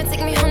ring on it,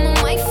 take me home and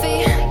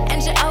wifey.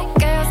 And your old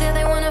girls, yeah,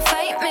 they wanna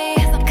fight me.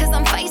 Cause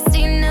I'm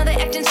feisty, now they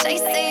acting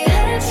shicey.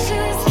 Let's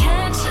just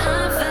catch a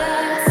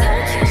vibe.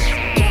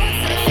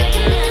 If you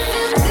can make it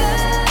feel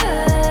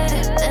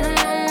good, then I'm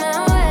on my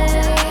way.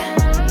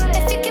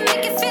 If you can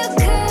make it feel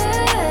good,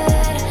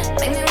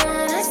 make me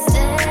wanna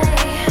stay.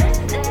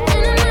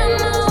 And I'm on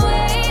my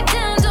way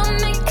down, don't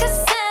make a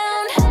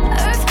sound.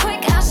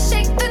 Earthquake, I'll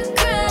shake the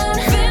ground.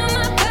 Feel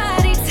my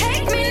body,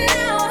 take me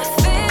now. I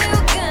feel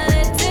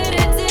good, do.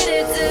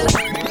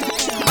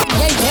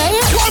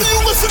 Why do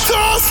you listen to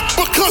us?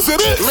 Because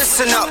it is.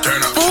 Listen up.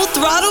 Full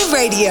Throttle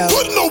Radio.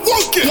 Put no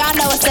work in. Y'all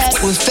know what's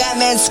up. With Fat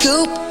Man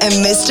Scoop and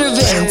Mr.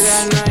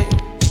 Vince.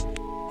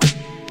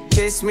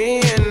 Kiss me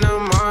in the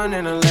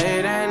morning or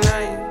late at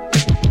night.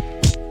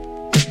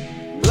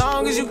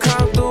 Long as you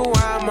come through,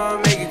 I'ma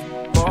make it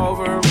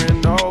over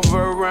and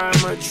over.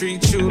 I'ma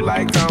treat you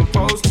like I'm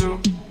supposed to.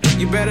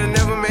 You better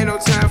never make no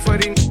time for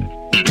these.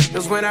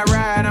 Cause when I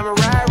ride, I'ma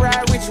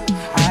ride with you.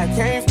 I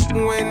can't f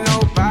with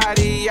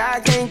nobody. I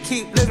can't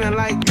keep living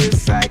like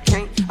this. I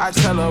can't. I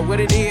tell her what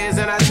it is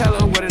and I tell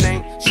her what it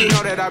ain't. She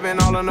know that I've been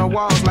all on the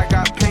walls like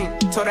I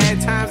paint. Told her at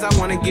times I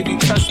wanna give you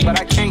trust, but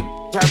I can't.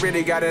 I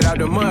really got it out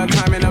the mud,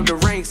 climbing up the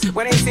ranks.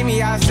 When they see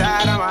me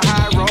outside, I'm a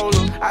high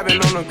roller. I've been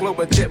on a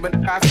global jet, but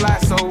I fly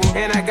solo.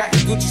 And I got the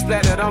Gucci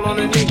splattered all on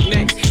the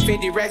knickknacks.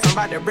 50 racks, I'm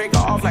about to break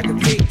her off like a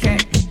Kit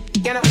Kat.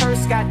 And I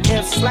first got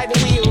F's, like the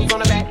wheels on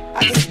the back.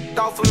 I just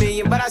off a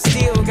million, but I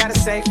still gotta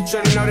say.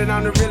 Shorty know that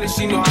I'm the realest,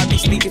 she know I be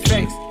speaking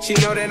facts. She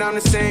know that I'm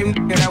the same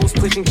nigga that was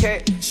pushing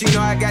cat. She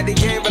know I got the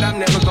game, but I'm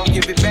never gonna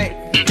give it back.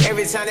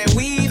 Every time that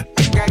we,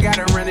 I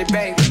gotta run it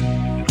back.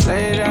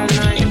 Late at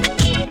night,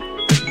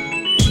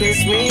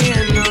 kiss me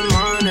in the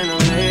morning or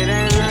late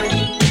at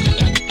night.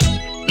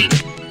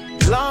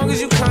 Long as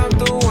you come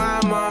through,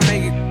 I'ma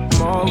make it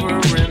over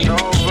and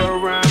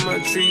over. I'ma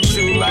treat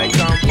you like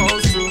I'm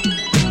supposed to.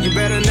 You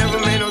better never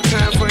make no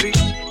time for these.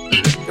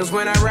 Cause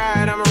when I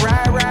ride, I'ma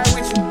ride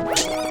with you.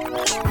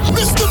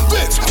 Mr.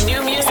 Vince,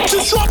 new music.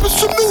 Just dropping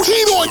some new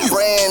heat on you.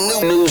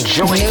 Brand new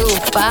joint. New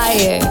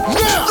fire.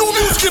 Now, new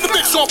music in the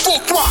mix on Full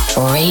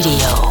Throttle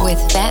Radio with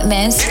Fat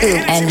Man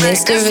Scoop and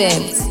Mr.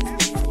 Vince.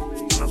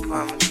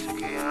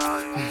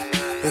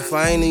 If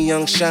I ain't a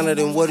young shiner,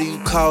 then what do you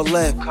call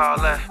that?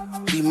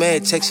 Be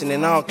mad, texting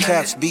in all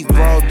caps. Beef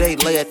broad day,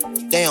 lay it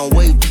down,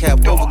 wave cap.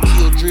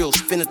 Overkill drill,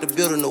 spin at the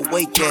building to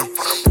wake at.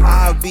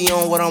 I'll be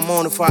on what I'm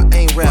on if I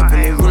ain't rapping.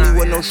 There really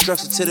was no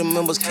structure till the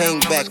members came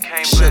back.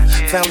 Shook,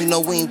 family know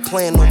we ain't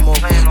playing no more.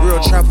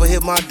 Real trapper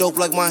hit my dope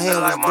like my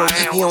hand was broke.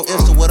 He on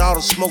Insta with all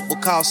the smoke,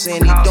 but call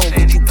saying he don't.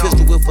 But you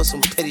pistol whip for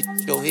some petty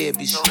shit, your head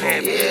be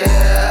strong.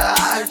 Yeah,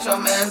 I hurt your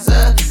man's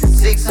up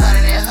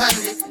 600 and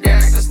 100. There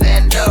nigga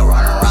stand up,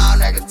 run around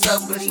like a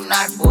tough, but he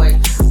not boy.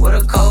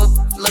 With a coat,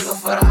 looking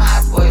for them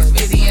hot boys.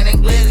 50 in the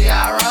glizzy,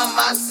 I run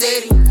my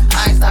city.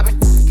 I ain't stopping,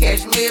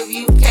 catch me if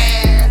you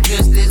can.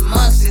 Just this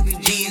month, 60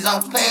 G's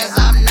on pants.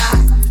 I'm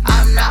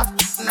not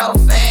no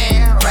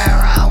fan. Ran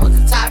around with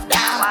the top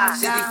down.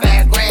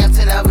 65 grams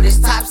to the over this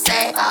top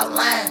sack. All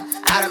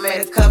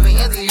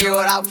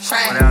without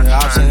training. The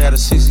ops ain't had a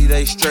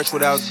 60-day stretch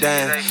without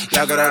dying.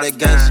 Y'all got all that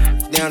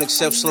gangsta down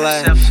except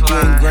slide. You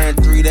ain't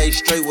grand 3 days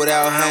straight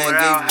without hand.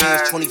 Gave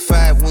bands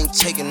 25, we ain't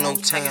taking no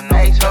tan.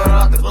 Hey, throw it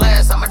off the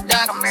glass, I'm a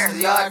dunk. I'm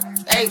here, yard.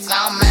 Hey,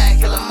 I'm mad,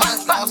 kill a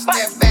month, don't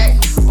step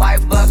back.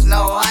 White bucks,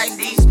 no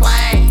IDs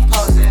plain.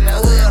 Posted in the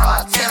hood,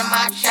 all 10 of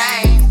my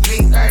chains.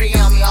 Big 30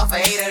 on me off a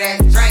 8 of that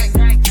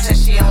drink. Said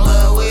she in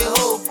love with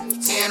who?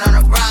 10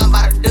 on the ground,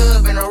 by the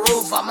dub in the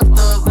roof. I'm a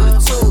thug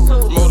with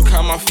two. Motor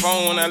call my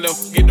phone when I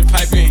left, get the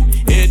pipe in.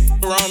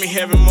 Around me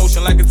having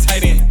motion like a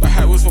tight end. My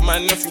hot was for my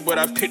nephew, but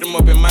I picked him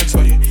up in my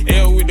toy.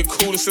 L with the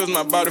coolest is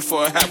my body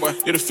for a hot boy.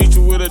 Did a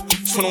feature with a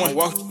 21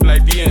 walk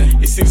like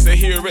DN. It's 6 that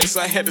he a wreck,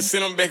 so I had to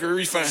send him back a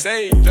refund.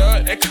 Say,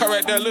 dog, that car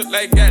right there look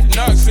like got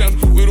knocks in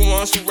him. We the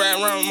ones who ride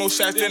around with more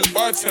shots than the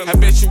bartender. I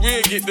bet you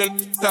will get them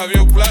off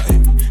your block.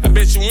 I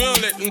bet you will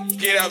let them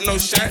get out no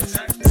shots.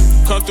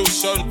 Come through,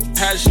 show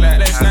how to slide.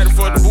 Last night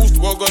before the boost,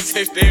 woke up,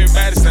 text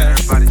everybody side.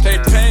 Play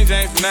plain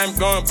James, and I'm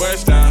going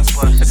bust downs.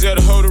 I tell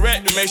the whole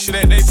rack to make sure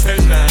that they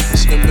touchdown.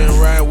 Slim been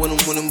riding with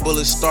them when them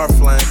bullets start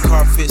flying.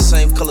 Car fit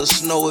same color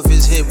snow if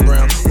it's hit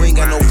brown. We ain't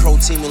got no pro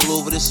team in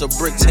Louisville, this a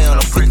brick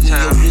town. I'm putting in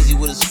your Rizzy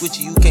with a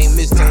switcher, you can't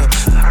miss town.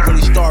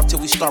 Really starve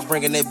till we start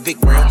bringing that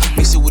big round.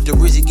 Mix it with the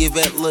Rizzy, give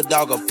that little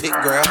dog a pick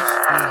grab.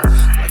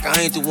 Like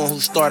I ain't the one who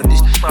started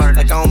this. Like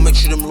I don't make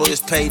sure them lawyers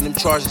paid and them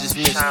charges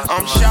dismissed.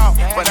 I'm shocked,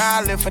 but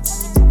I live for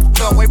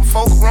way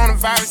before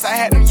coronavirus. I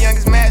had them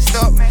youngest mashed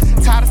up.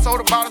 Tired of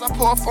soda bottles, I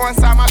pour 4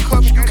 inside my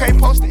cup. You can't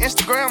post the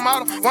Instagram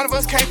model, one of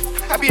us can't.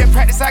 I be at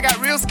practice, I got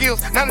real skills.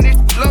 None of this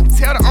look,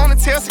 tell the owner,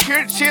 tell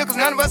security chill, cause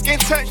none of us get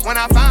touched. When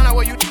I find out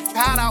where you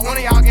hide out, one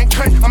of y'all get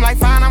cut. I'm like,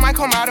 fine, I might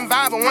come out and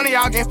vibe, but one of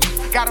y'all get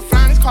gotta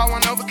find this car,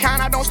 one of a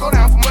kind, I don't slow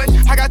down for much.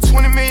 I got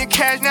 20 million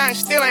cash now and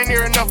still ain't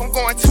near enough, I'm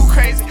going too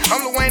crazy.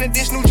 I'm the Wayne of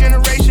this new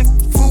generation,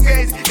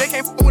 fugazi. They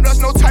can't f with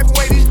us no type of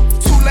way, these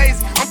too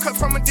lazy. I'm cut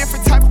from a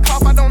different type of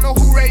cloth, I don't know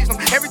who raised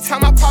them. Every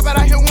time I pop out,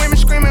 I hear women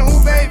screaming,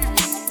 who baby?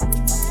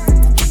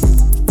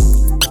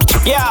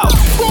 Yo!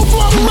 Full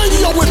Throttle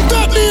Radio with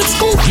Batman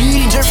Scoop,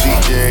 DJ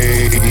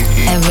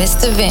and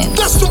Mr. Vince.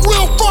 That's the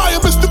real fire,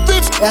 Mr.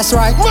 Vince. That's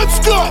right. Let's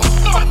go!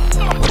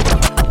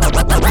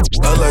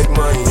 I like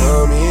my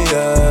yummy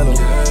yellow,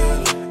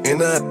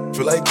 and I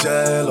feel like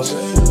Jello.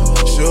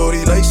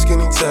 Shorty like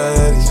skinny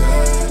tatties,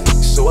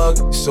 so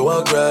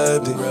I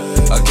grabbed it.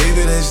 I gave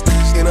it as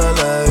and I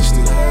lashed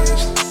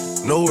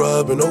it. No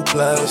rubber, no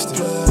plastic.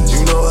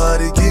 You know how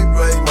to get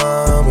right,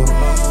 mama.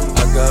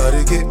 I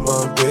gotta get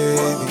my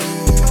baby.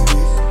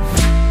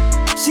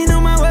 She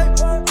know my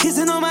work,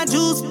 kissing on my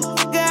juice.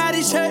 Got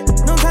his shirt,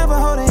 no time for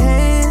holding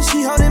hands.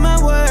 She holding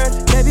my word.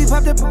 Baby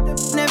popped up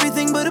and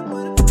everything but a.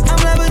 I'm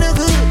loving her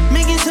good,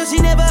 making sure she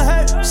never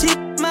hurt. She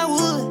my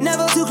wood,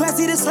 never too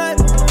classy to slurp.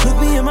 Look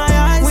me in my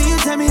eyes when you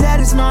tell me that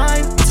it's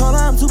mine. Told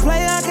her I'm too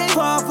play, I can't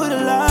fall for the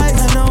lies.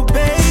 I know,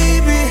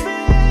 baby,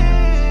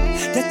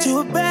 that you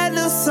a bad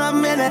little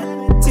something and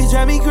that she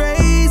drive me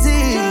crazy.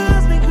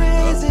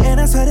 And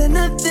I swear that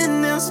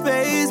nothing else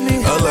pays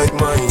me. I like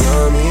my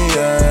yummy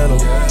yellow,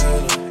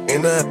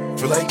 and I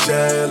feel like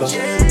Jello.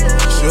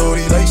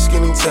 Shorty like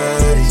skinny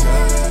tatties,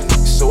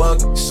 so I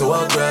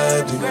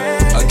grabbed it.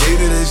 I gave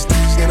it as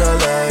and I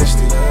lashed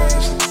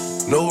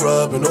it. No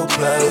rubber, no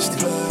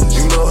plastic.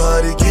 You know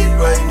how to get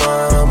right,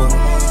 mama.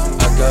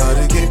 I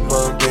gotta get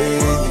my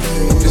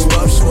baby. Just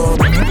pop small.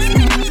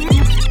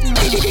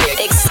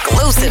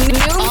 Exclusive.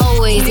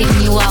 Always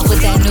hitting you out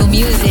with that new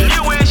music.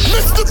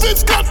 Mr.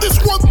 Vince got this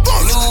one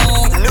first.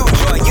 New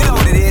joint, you know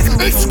what it is.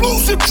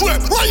 Exclusive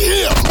trip right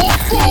here on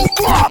Full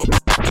Throttle.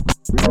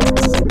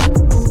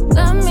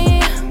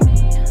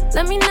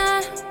 Let me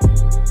not.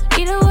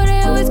 Either way,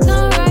 they always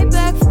come right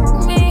back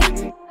for me.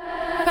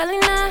 Probably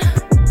not.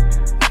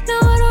 No,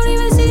 I don't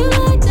even see you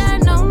like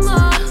that no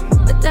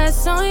more. But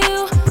that's on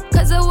you.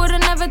 Cause I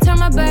would've never turned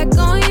my back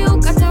on you.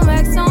 Got the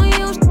racks on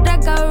you. I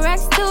got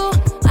racks too.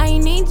 I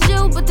ain't need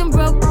you, but them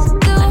broke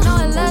too. I know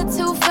I love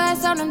too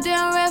fast on them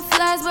damn red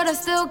flags, but I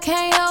still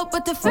can't help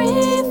but the free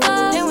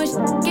fall. Then when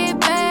shit get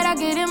bad, I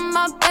get in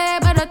my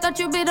bed. But I thought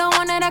you'd be the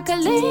one that I could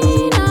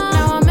lean on.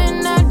 Now I'm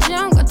in that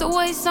gym, got the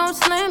waist so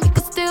slim. You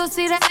can still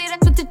see that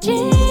with the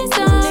jeans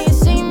on. Then you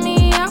see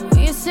me out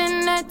when you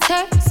send that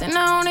text, and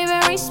I don't even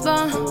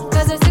respond.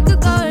 Cause I still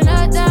could go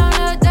up, down,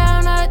 up,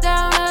 down, up,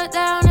 down, up,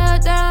 down,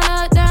 up, down,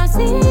 up, down,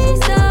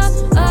 see-saw.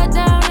 Up,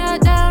 down,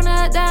 up, down,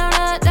 up, down,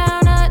 up,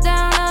 down, up,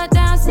 down, up,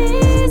 down,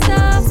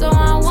 see-saw. So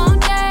I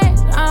want that,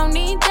 I don't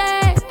need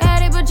that.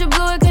 Had it, but you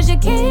blew it cause you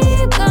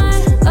keep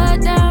going. Up,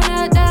 down,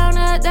 up, down,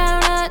 up,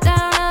 down, up,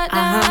 down, up,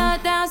 down,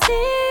 up, down,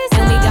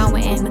 see-saw. And we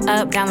going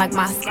up, down like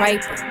my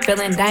scraper.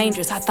 Feeling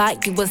dangerous, I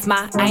thought you was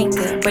my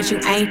anchor, but you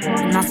ain't.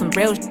 And on some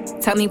real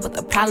shit, tell me what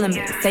the problem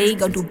is. Say you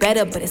gon' do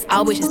better, but it's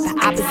always just the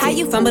opposite. How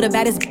you fumble the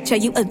baddest bitch, yeah,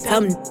 you a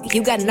dumb nigga.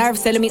 You got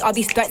nerves telling me all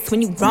these threats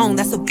when you wrong,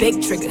 that's a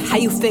big trigger. How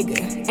you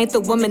figure? Ain't the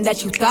woman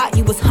that you thought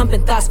you was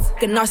humping thoughts.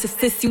 Fucking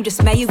narcissist, you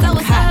just made you So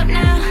what's up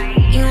now?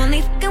 You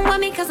only fucking with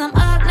me cause I'm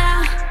up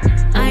now.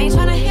 I ain't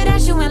tryna hear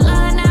that you in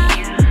love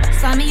now.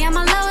 Saw me at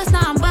my lowest,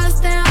 now I'm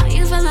bust down.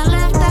 You feeling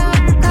left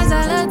out. Cause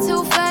I look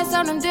too fast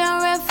on them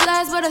damn red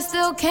flags, but I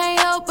still can't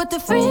help but to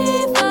free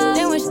fall.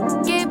 Then when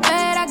shit get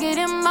bad, I get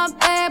in my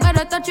bag. But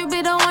I thought you'd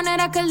be the one that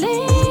I could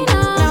lean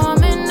on. Now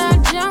I'm in that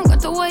gym, got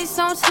the waist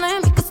on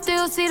slim. You can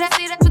still see that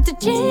with the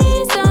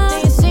jeans on.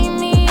 Then you see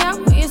me out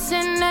when you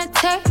send that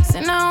text,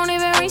 and I don't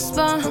even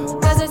respond.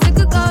 Cause it's sick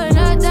of going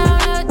up,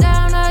 down, up,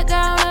 down, up,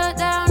 down, up,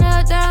 down,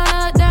 up, down,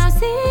 up, down,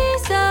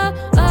 seesaw.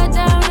 Up,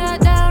 down, up,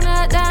 down,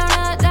 up, down,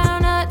 up,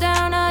 down, up,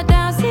 down, up,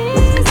 down,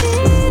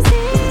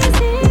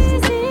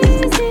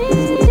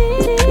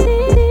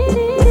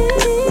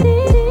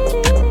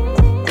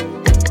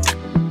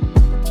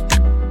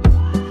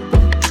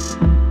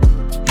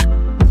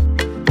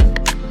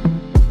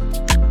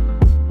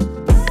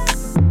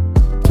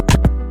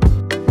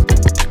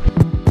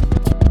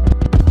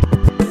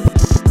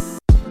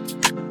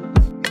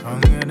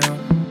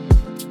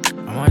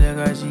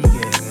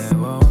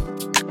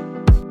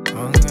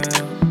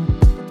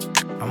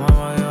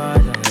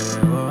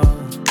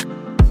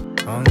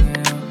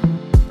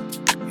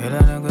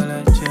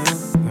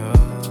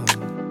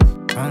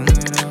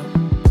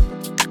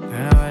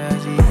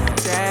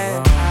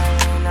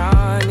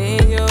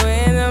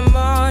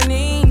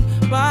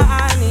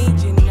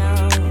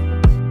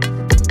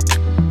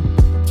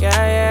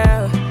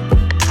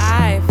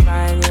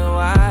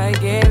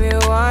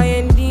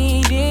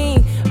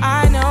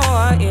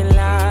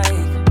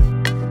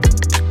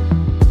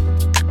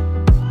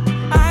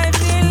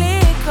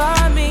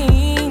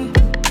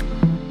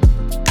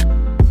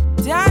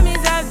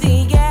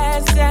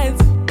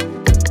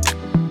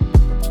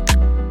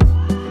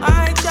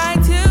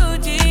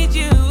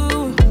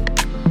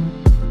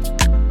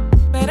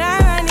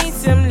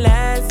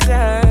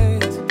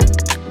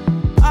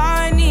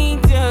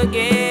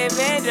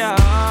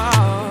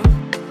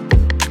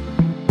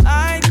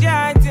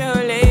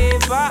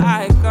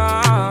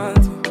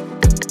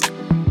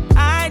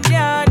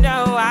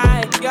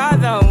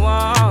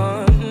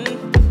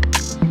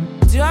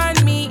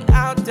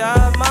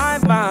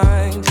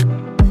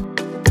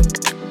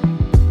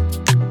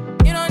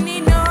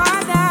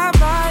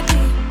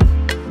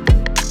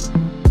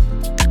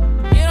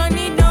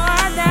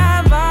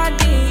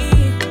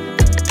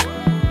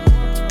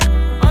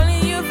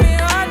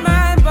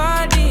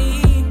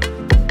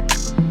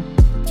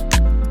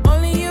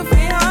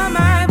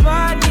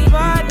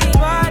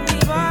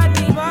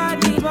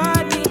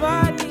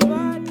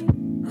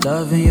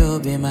 Loving you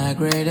be my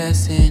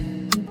greatest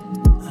sin.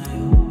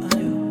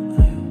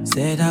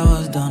 Said I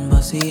was done,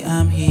 but see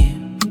I'm here.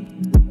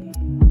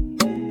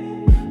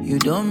 You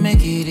don't make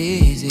it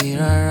easy,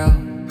 rara,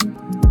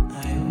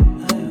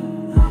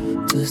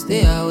 to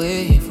stay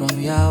away from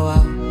Yawa.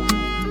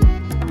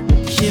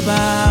 Shiba,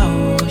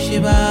 oh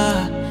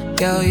Shiba,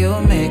 girl you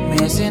make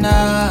me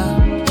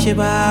sinner.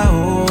 Shiba,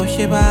 oh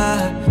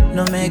Shiba,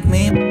 no make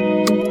me.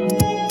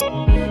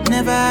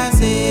 Never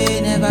say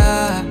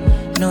never.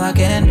 No, I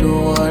can do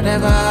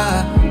whatever.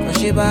 For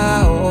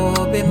Shiba,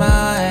 oh, be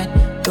mine.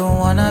 Don't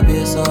wanna be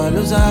a sole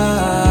loser,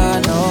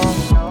 no.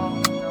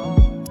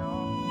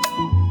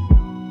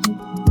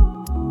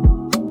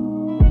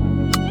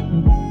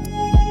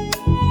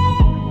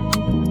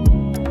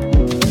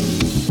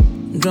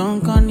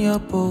 Drunk on your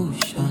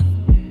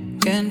potion,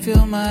 can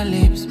feel my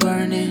lips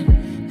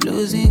burning,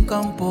 losing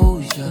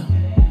composure.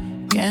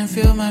 Can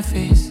feel my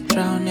face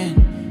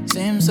drowning,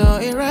 seems so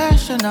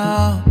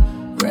irrational.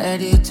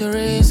 Ready to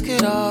risk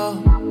it all,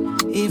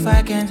 if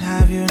I can't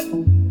have you.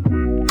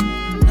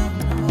 No.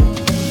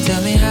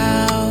 Tell me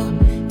how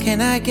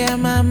can I get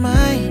my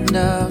mind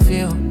off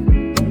you?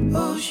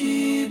 Oh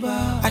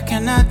Shiba, I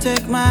cannot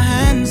take my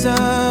hands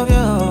off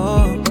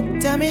you.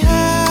 Tell me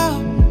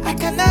how I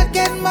cannot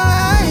get my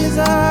eyes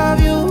off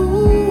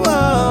you.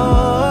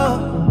 Oh.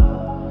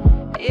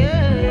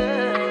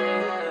 Yeah.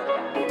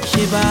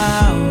 Shiba,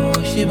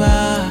 oh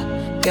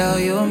Shiba, girl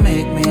you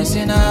make me a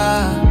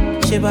sinner.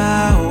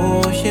 Shiba,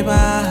 oh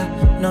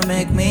Shiba, no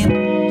make me.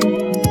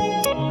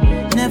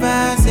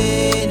 Never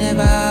say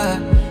never.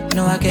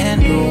 No, I can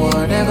do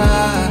whatever.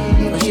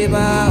 For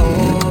Shiba,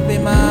 oh be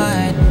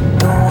mine.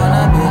 Don't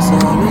wanna be so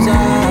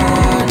loser,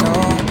 no.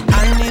 I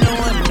need a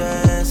one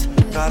dance,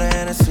 got a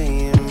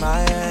Hennessy in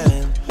my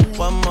hand.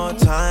 One more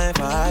time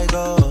before I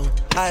go.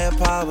 Higher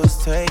powers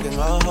taking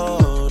a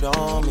hold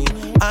on me.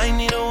 I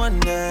need a one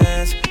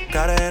dance,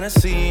 got a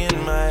Hennessy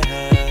in my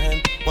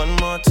hand. One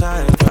more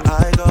time before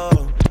I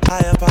go.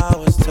 Higher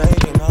powers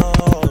taking a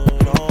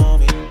hold on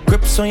me.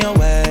 Grips on your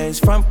ways,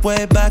 front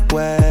way, back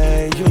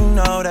way. You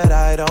know that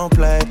I don't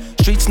play.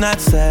 Streets not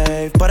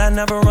safe, but I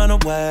never run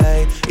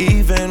away,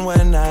 even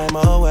when I'm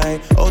away.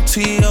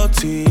 OT,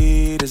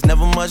 OT, there's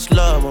never much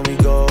love when we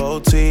go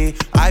OT.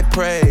 I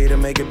pray to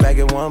make it back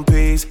in one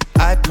piece.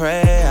 I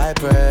pray, I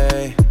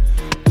pray.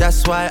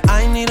 That's why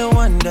I need a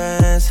one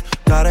dance.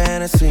 Got a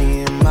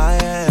Hennessy in my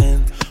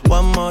hand.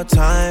 One more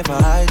time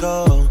before I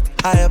go.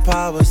 Higher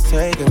powers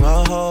taking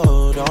a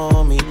hold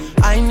on me.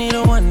 I need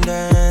a one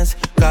dance.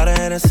 Got a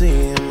Hennessy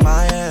in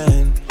my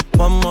hand.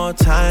 One more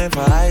time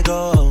before I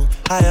go.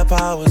 Higher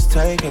powers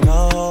taking a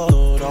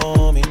hold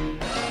on me.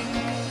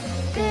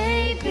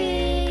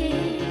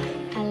 Baby,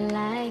 I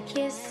like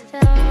your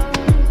style.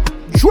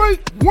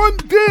 Drake One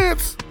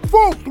Dance,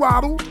 Full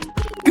Throttle.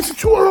 Is it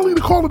too early to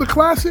call it a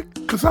classic?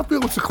 Because I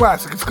feel it's a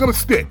classic. It's gonna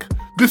stick.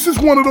 This is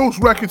one of those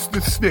records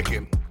that's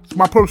sticking. It's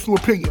my personal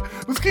opinion.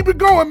 Let's keep it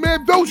going,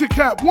 man. Doja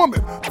Cat,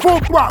 Woman,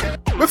 Full Throttle.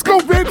 Let's go,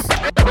 Vince.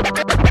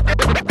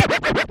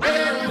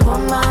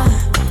 Woman,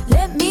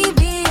 let me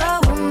be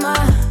your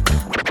woman.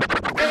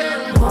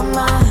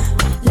 Woman,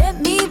 let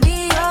me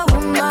be your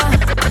woman.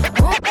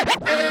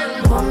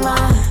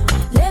 Woman,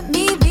 let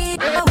me be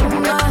your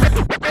woman.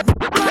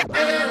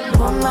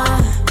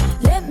 Woman,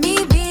 let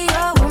me be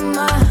your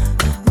woman.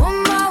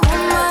 Woman,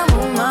 woman,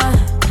 woman,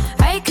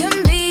 I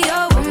can be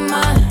your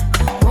woman.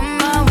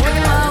 Woman,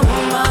 woman,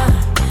 woman,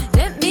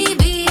 let me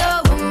be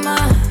your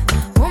woman.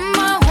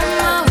 Woman,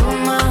 woman,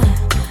 woman,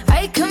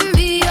 I can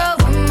be your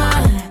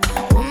woman.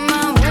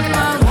 Woman,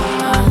 woman,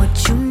 woman, what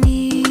you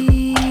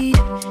need?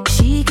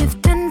 She give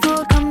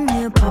tenfold, come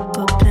here,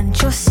 Papa, plant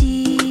your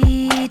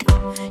seed.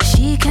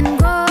 She can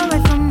go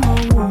right from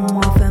her womb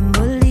of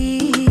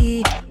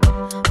family.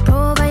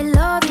 Provide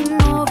love you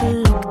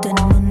overlooked and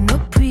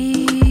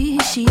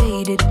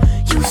unappreciated.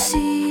 You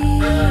see,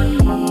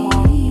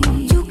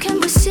 you can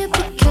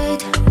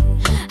reciprocate.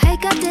 I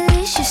got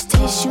delicious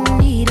taste. You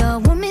need a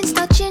woman's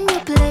touch in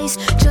your place.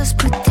 Just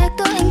protect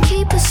her and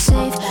keep her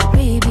safe.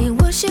 Baby,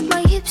 worship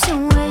my hips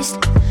and waist.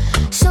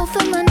 So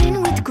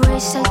feminine with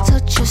grace. I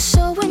touch your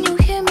soul when you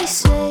hear me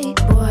say,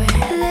 boy,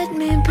 let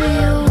me be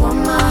your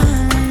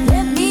woman.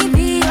 Let me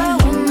be your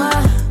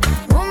woman.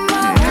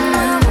 Woman,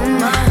 woman,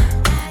 woman,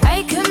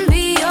 I can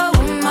be your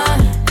woman.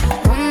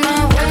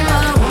 Woman,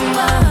 woman,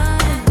 woman,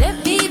 let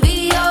me be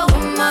your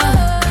woman.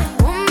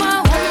 Woman,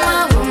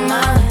 woman,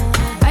 woman,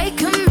 I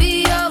can be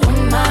your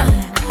woman.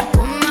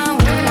 Woman,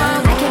 woman,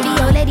 I can be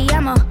your lady.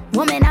 I'm a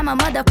woman, I'm a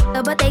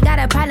motherfucker, but they got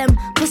a problem.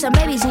 Put some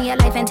babies in your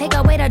life and take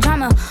away the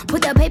drama.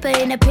 Put the paper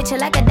in the picture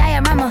like a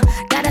diorama.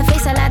 Gotta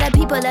face a lot of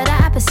people that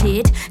are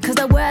opposite. Cause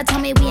the world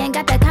told me we ain't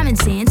got that common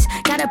sense.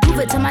 Gotta prove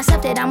it to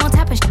myself that I'm on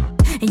top of shit.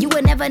 And you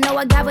would never know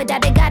a guy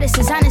without a goddess.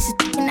 As honest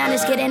as and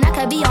honest kidding, I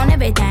could be on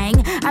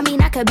everything. I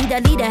mean, I could be the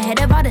leader, head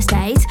of all the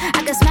states.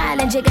 I could smile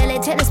and jiggle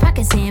it till his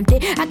pockets empty.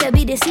 I could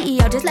be the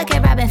CEO, just like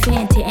a Robin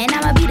Fenty. And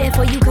I'ma be there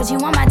for you cause you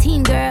on my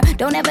team, girl.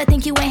 Don't ever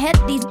think you ain't had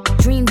these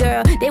dream,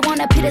 girl. They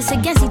wanna pit us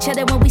against each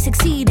other when we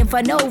succeed. And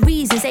for no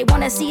reasons, they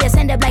wanna see us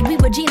end up like we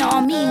were Gina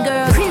or Mean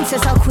Girl.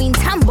 Princess or queen,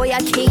 tomboy or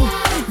king.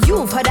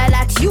 You've heard a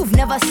lot you've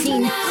never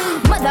seen.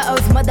 Mother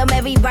Earth, Mother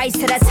Mary, rise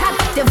to the top.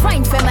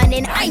 Divine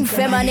feminine, I'm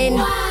feminine.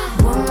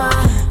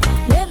 Woman,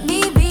 let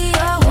me be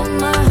your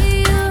woman.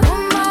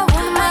 Woman,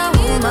 woman,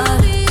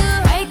 woman,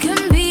 I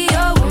can be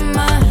your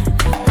woman.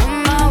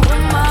 Woman,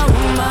 woman,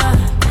 woman,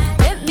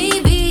 let me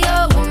be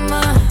your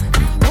woman.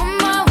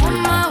 Woman,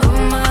 woman,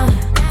 woman,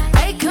 I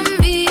can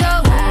be your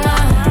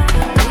woman.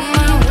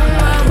 Woman, woman,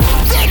 woman.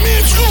 That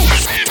man's cool.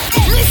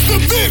 Mr.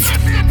 Vince.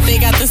 They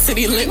got the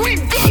city lit. We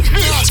got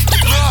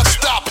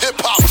non-stop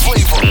hip-hop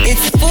flavor.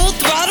 It's Full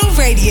Throttle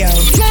Radio.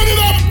 Turn it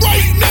up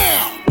right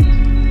now.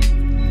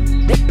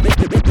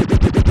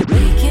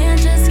 We can't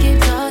just keep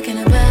talking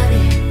about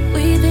it.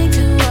 We think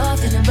too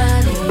often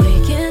about it.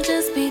 We can't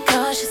just be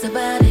cautious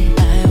about it.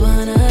 I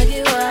wanna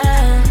get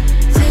wild.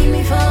 Take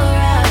me for a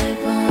ride,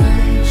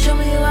 boy. Show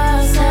me you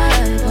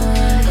outside,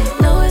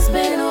 boy. Know it's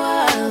been a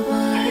while,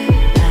 boy.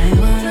 I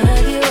wanna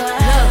get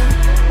wild.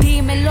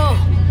 Be me low,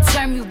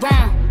 turn me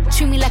round.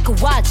 Treat me like a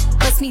watch,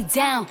 bust me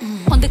down.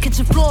 On the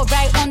kitchen floor,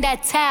 right on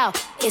that towel.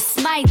 It's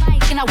my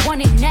and I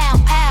want it now.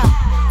 Ow.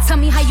 Tell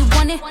me how you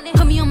want it.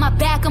 Put me on my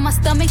back, on my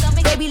stomach.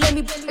 Baby, let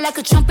me like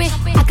a trumpet.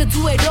 I could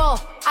do it all.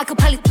 I could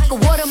probably take a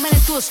watermelon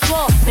through a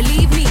straw.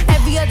 Believe me,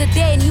 every other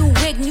day, new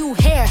wig, new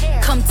hair.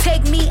 Come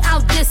take me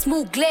out this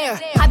smooth glare.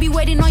 I be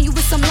waiting on you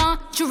with some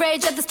lingerie.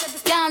 Just to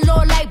step down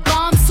low like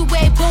bombs.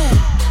 Away, boom.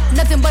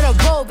 Nothing but a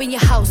robe in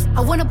your house.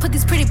 I wanna put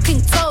these pretty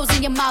pink toes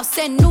in your mouth.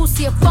 Send news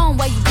to your phone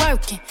while you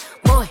working.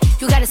 Boy,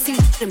 you gotta see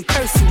it in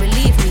person,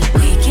 believe me.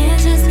 We can't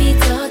just be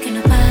talking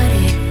about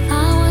it. I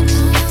want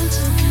you.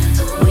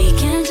 We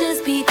can't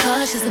just be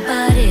cautious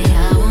about it.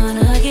 I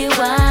wanna get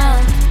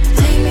wild.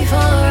 Take me for a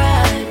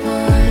ride,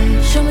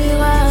 boy. Show me you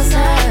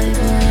outside,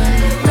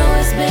 boy. Know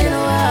it's been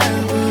a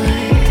while, boy.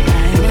 I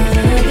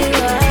wanna get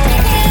wild.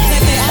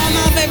 All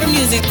my favorite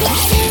music.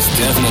 It's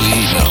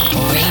definitely eating up.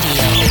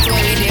 Radio. It's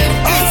radio.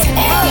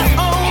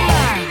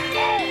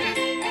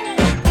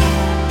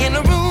 In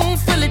a room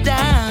full of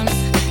dimes,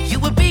 you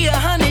would be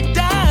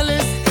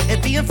 $100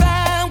 if being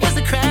fine was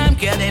a crime.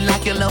 Girl, they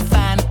like your little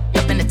fine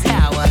up in the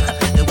tower.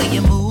 The way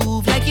you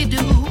move like you do,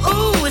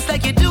 ooh, it's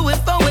like you do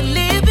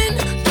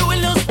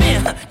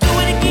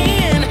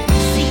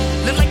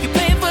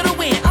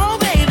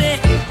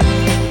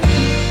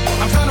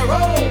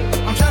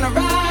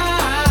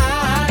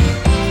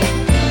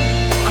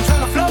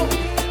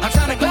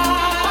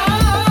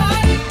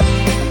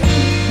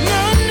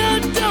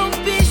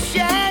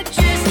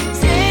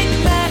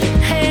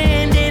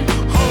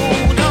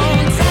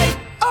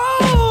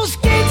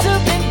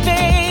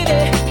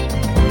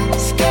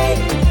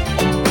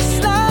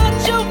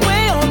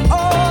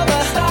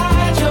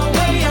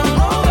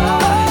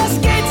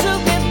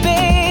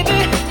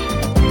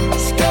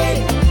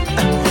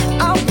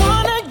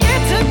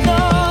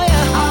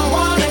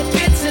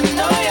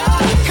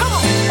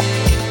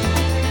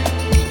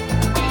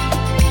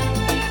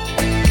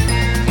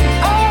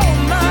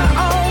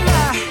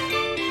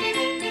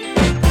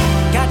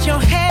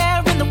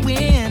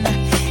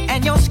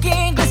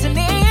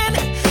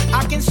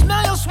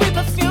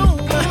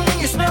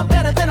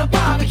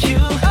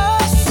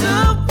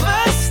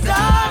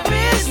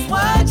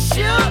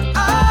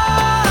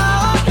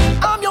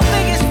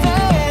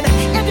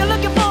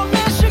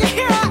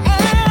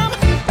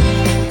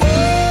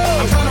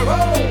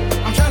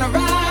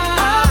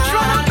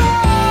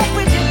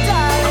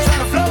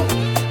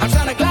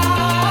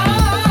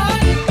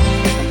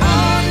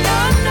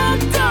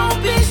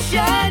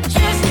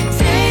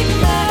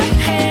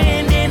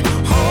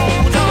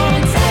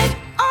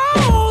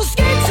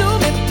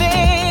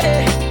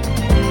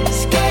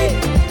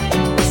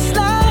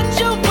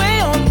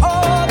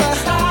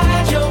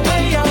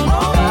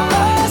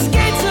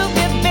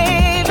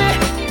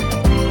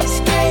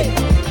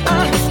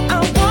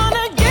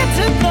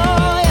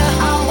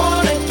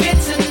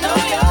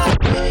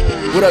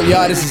up,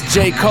 y'all? This is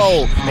J.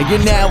 Cole, and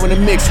you're now in the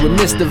mix with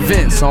Mr.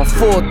 Vince on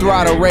Full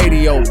Throttle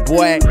Radio,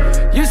 boy.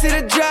 You see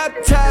the drop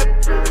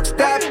top,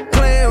 stop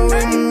playing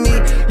with me.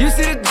 You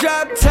see the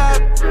drop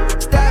top,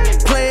 stop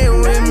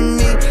playing with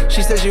me.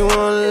 She says you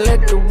wanna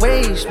let the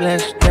waves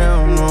splash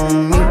down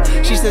on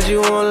me. She says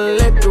you wanna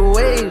let the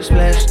waves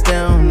splash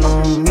down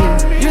on me.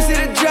 You see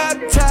the drop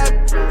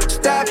top,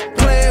 stop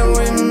playing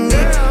with me.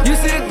 You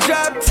see the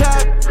drop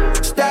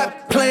top,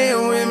 stop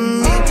playing with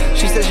me.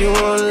 She says you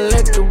wanna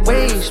let the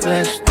waves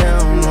splash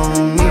down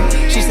on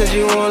me. She says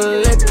you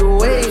wanna let the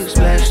waves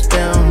splash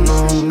down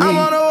on me. I'm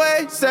on the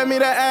way, send me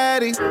the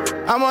Addy.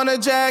 I'm on the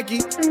Jackie,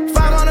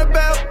 5 on the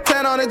belt,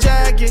 10 on the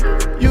jacket.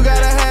 You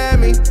gotta have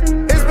me.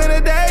 It's been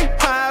a day,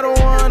 I don't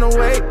wanna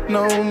wait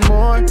no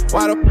more.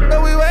 Why the f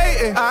are we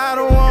waiting? I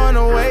don't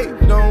wanna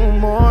wait no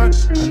more.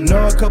 I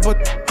know a couple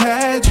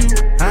had you,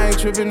 I ain't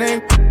tripping,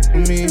 they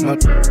me. My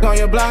on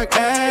your block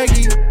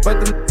Aggie,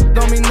 but them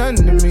don't mean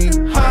nothing to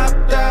me.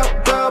 Hopped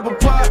out, double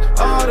park,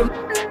 all them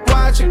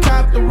watch you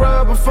cop the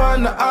rubber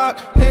from the arc.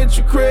 Hit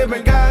your crib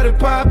and got it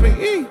popping.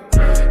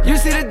 You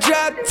see the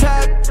drop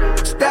top,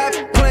 stop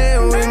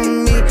playing with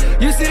me.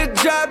 You see the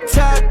drop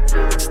top,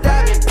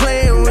 stop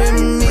playing with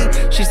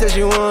me. She says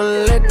you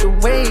wanna let the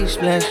waves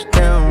splash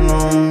down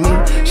on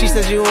me. She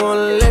says you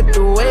wanna let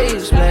the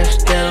waves splash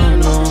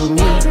down on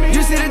me.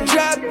 You see the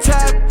drop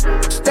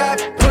top, stop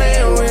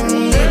playing with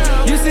me.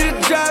 You see the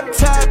drop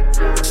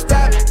top,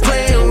 stop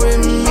playing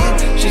with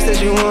me. She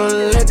says you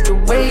wanna let the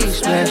waves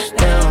splash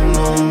down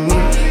on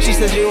me. She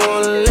says you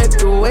wanna let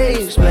the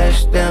waves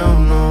splash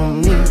down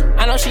on me.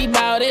 I know she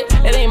bout it,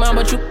 it ain't mine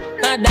but you,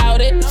 I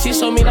doubt it. She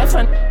told me that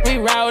fun,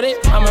 rerouted.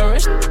 I'm a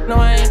rich, no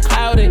I ain't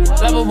clouded.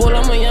 Lovable,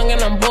 I'm a young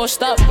and I'm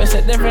bossed up. It's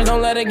a difference,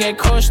 don't let it get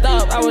coached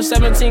up. I was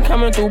 17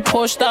 coming through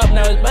pushed up.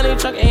 Now it's Bunny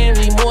Truck,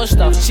 AMV, more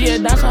stuff. She a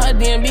dancer, her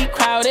DMB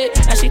crowded.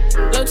 And she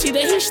little T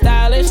that he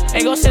stylish.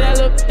 Ain't gon' say that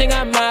little thing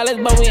got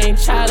mileage, but we ain't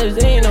childish.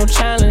 There ain't no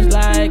challenge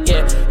like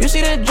it. You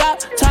see the drop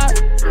top,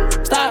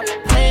 stop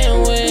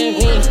playing with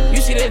me.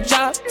 You see the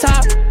drop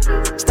top,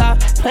 stop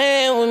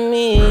playing with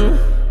me.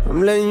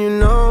 I'm letting you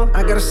know,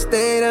 I gotta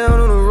stay down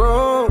on the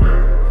road.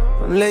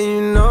 I'm letting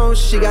you know,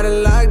 she got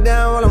it locked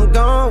down while I'm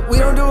gone. We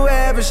don't do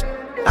average,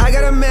 I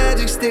got a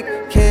magic stick,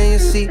 can you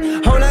see?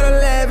 Whole lot of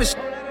lavish,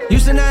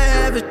 used to not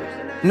have it.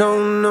 No,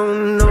 no,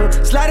 no.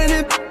 Sliding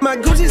in my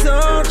Gucci's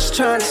on, just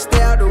trying to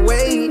stay out the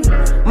way.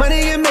 Money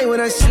get made when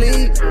I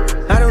sleep,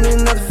 I don't do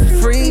nothing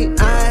for free.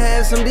 I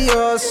had some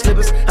Dior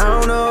slippers, I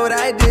don't know what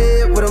I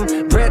did with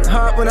them. Bret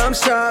Hart when I'm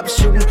sharp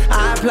shooting,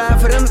 I apply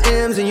for them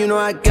M's and you know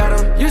I got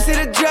them. You see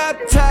the drop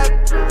top,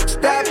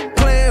 stop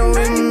playing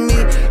with me.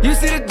 You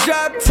see the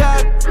drop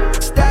top,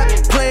 stop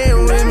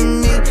playing with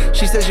me.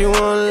 She says you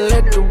wanna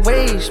let the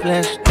waves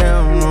splash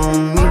down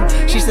on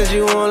me. She says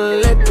you wanna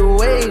let the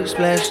waves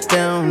splash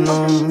down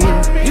on me.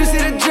 You see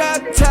the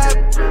drop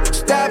top,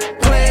 stop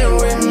playing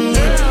with me.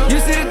 You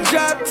see the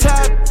drop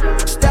top,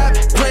 stop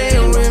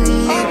playing with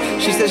me.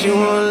 She says you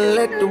wanna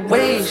let the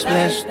waves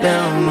splash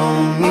down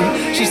on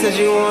me. She says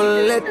you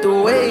wanna let the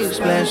waves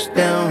splash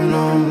down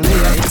on me.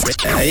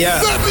 Yeah.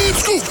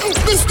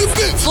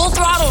 Full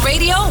Throttle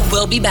Radio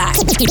will be back.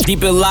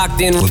 Keep it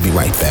locked in. We'll be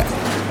right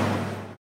back.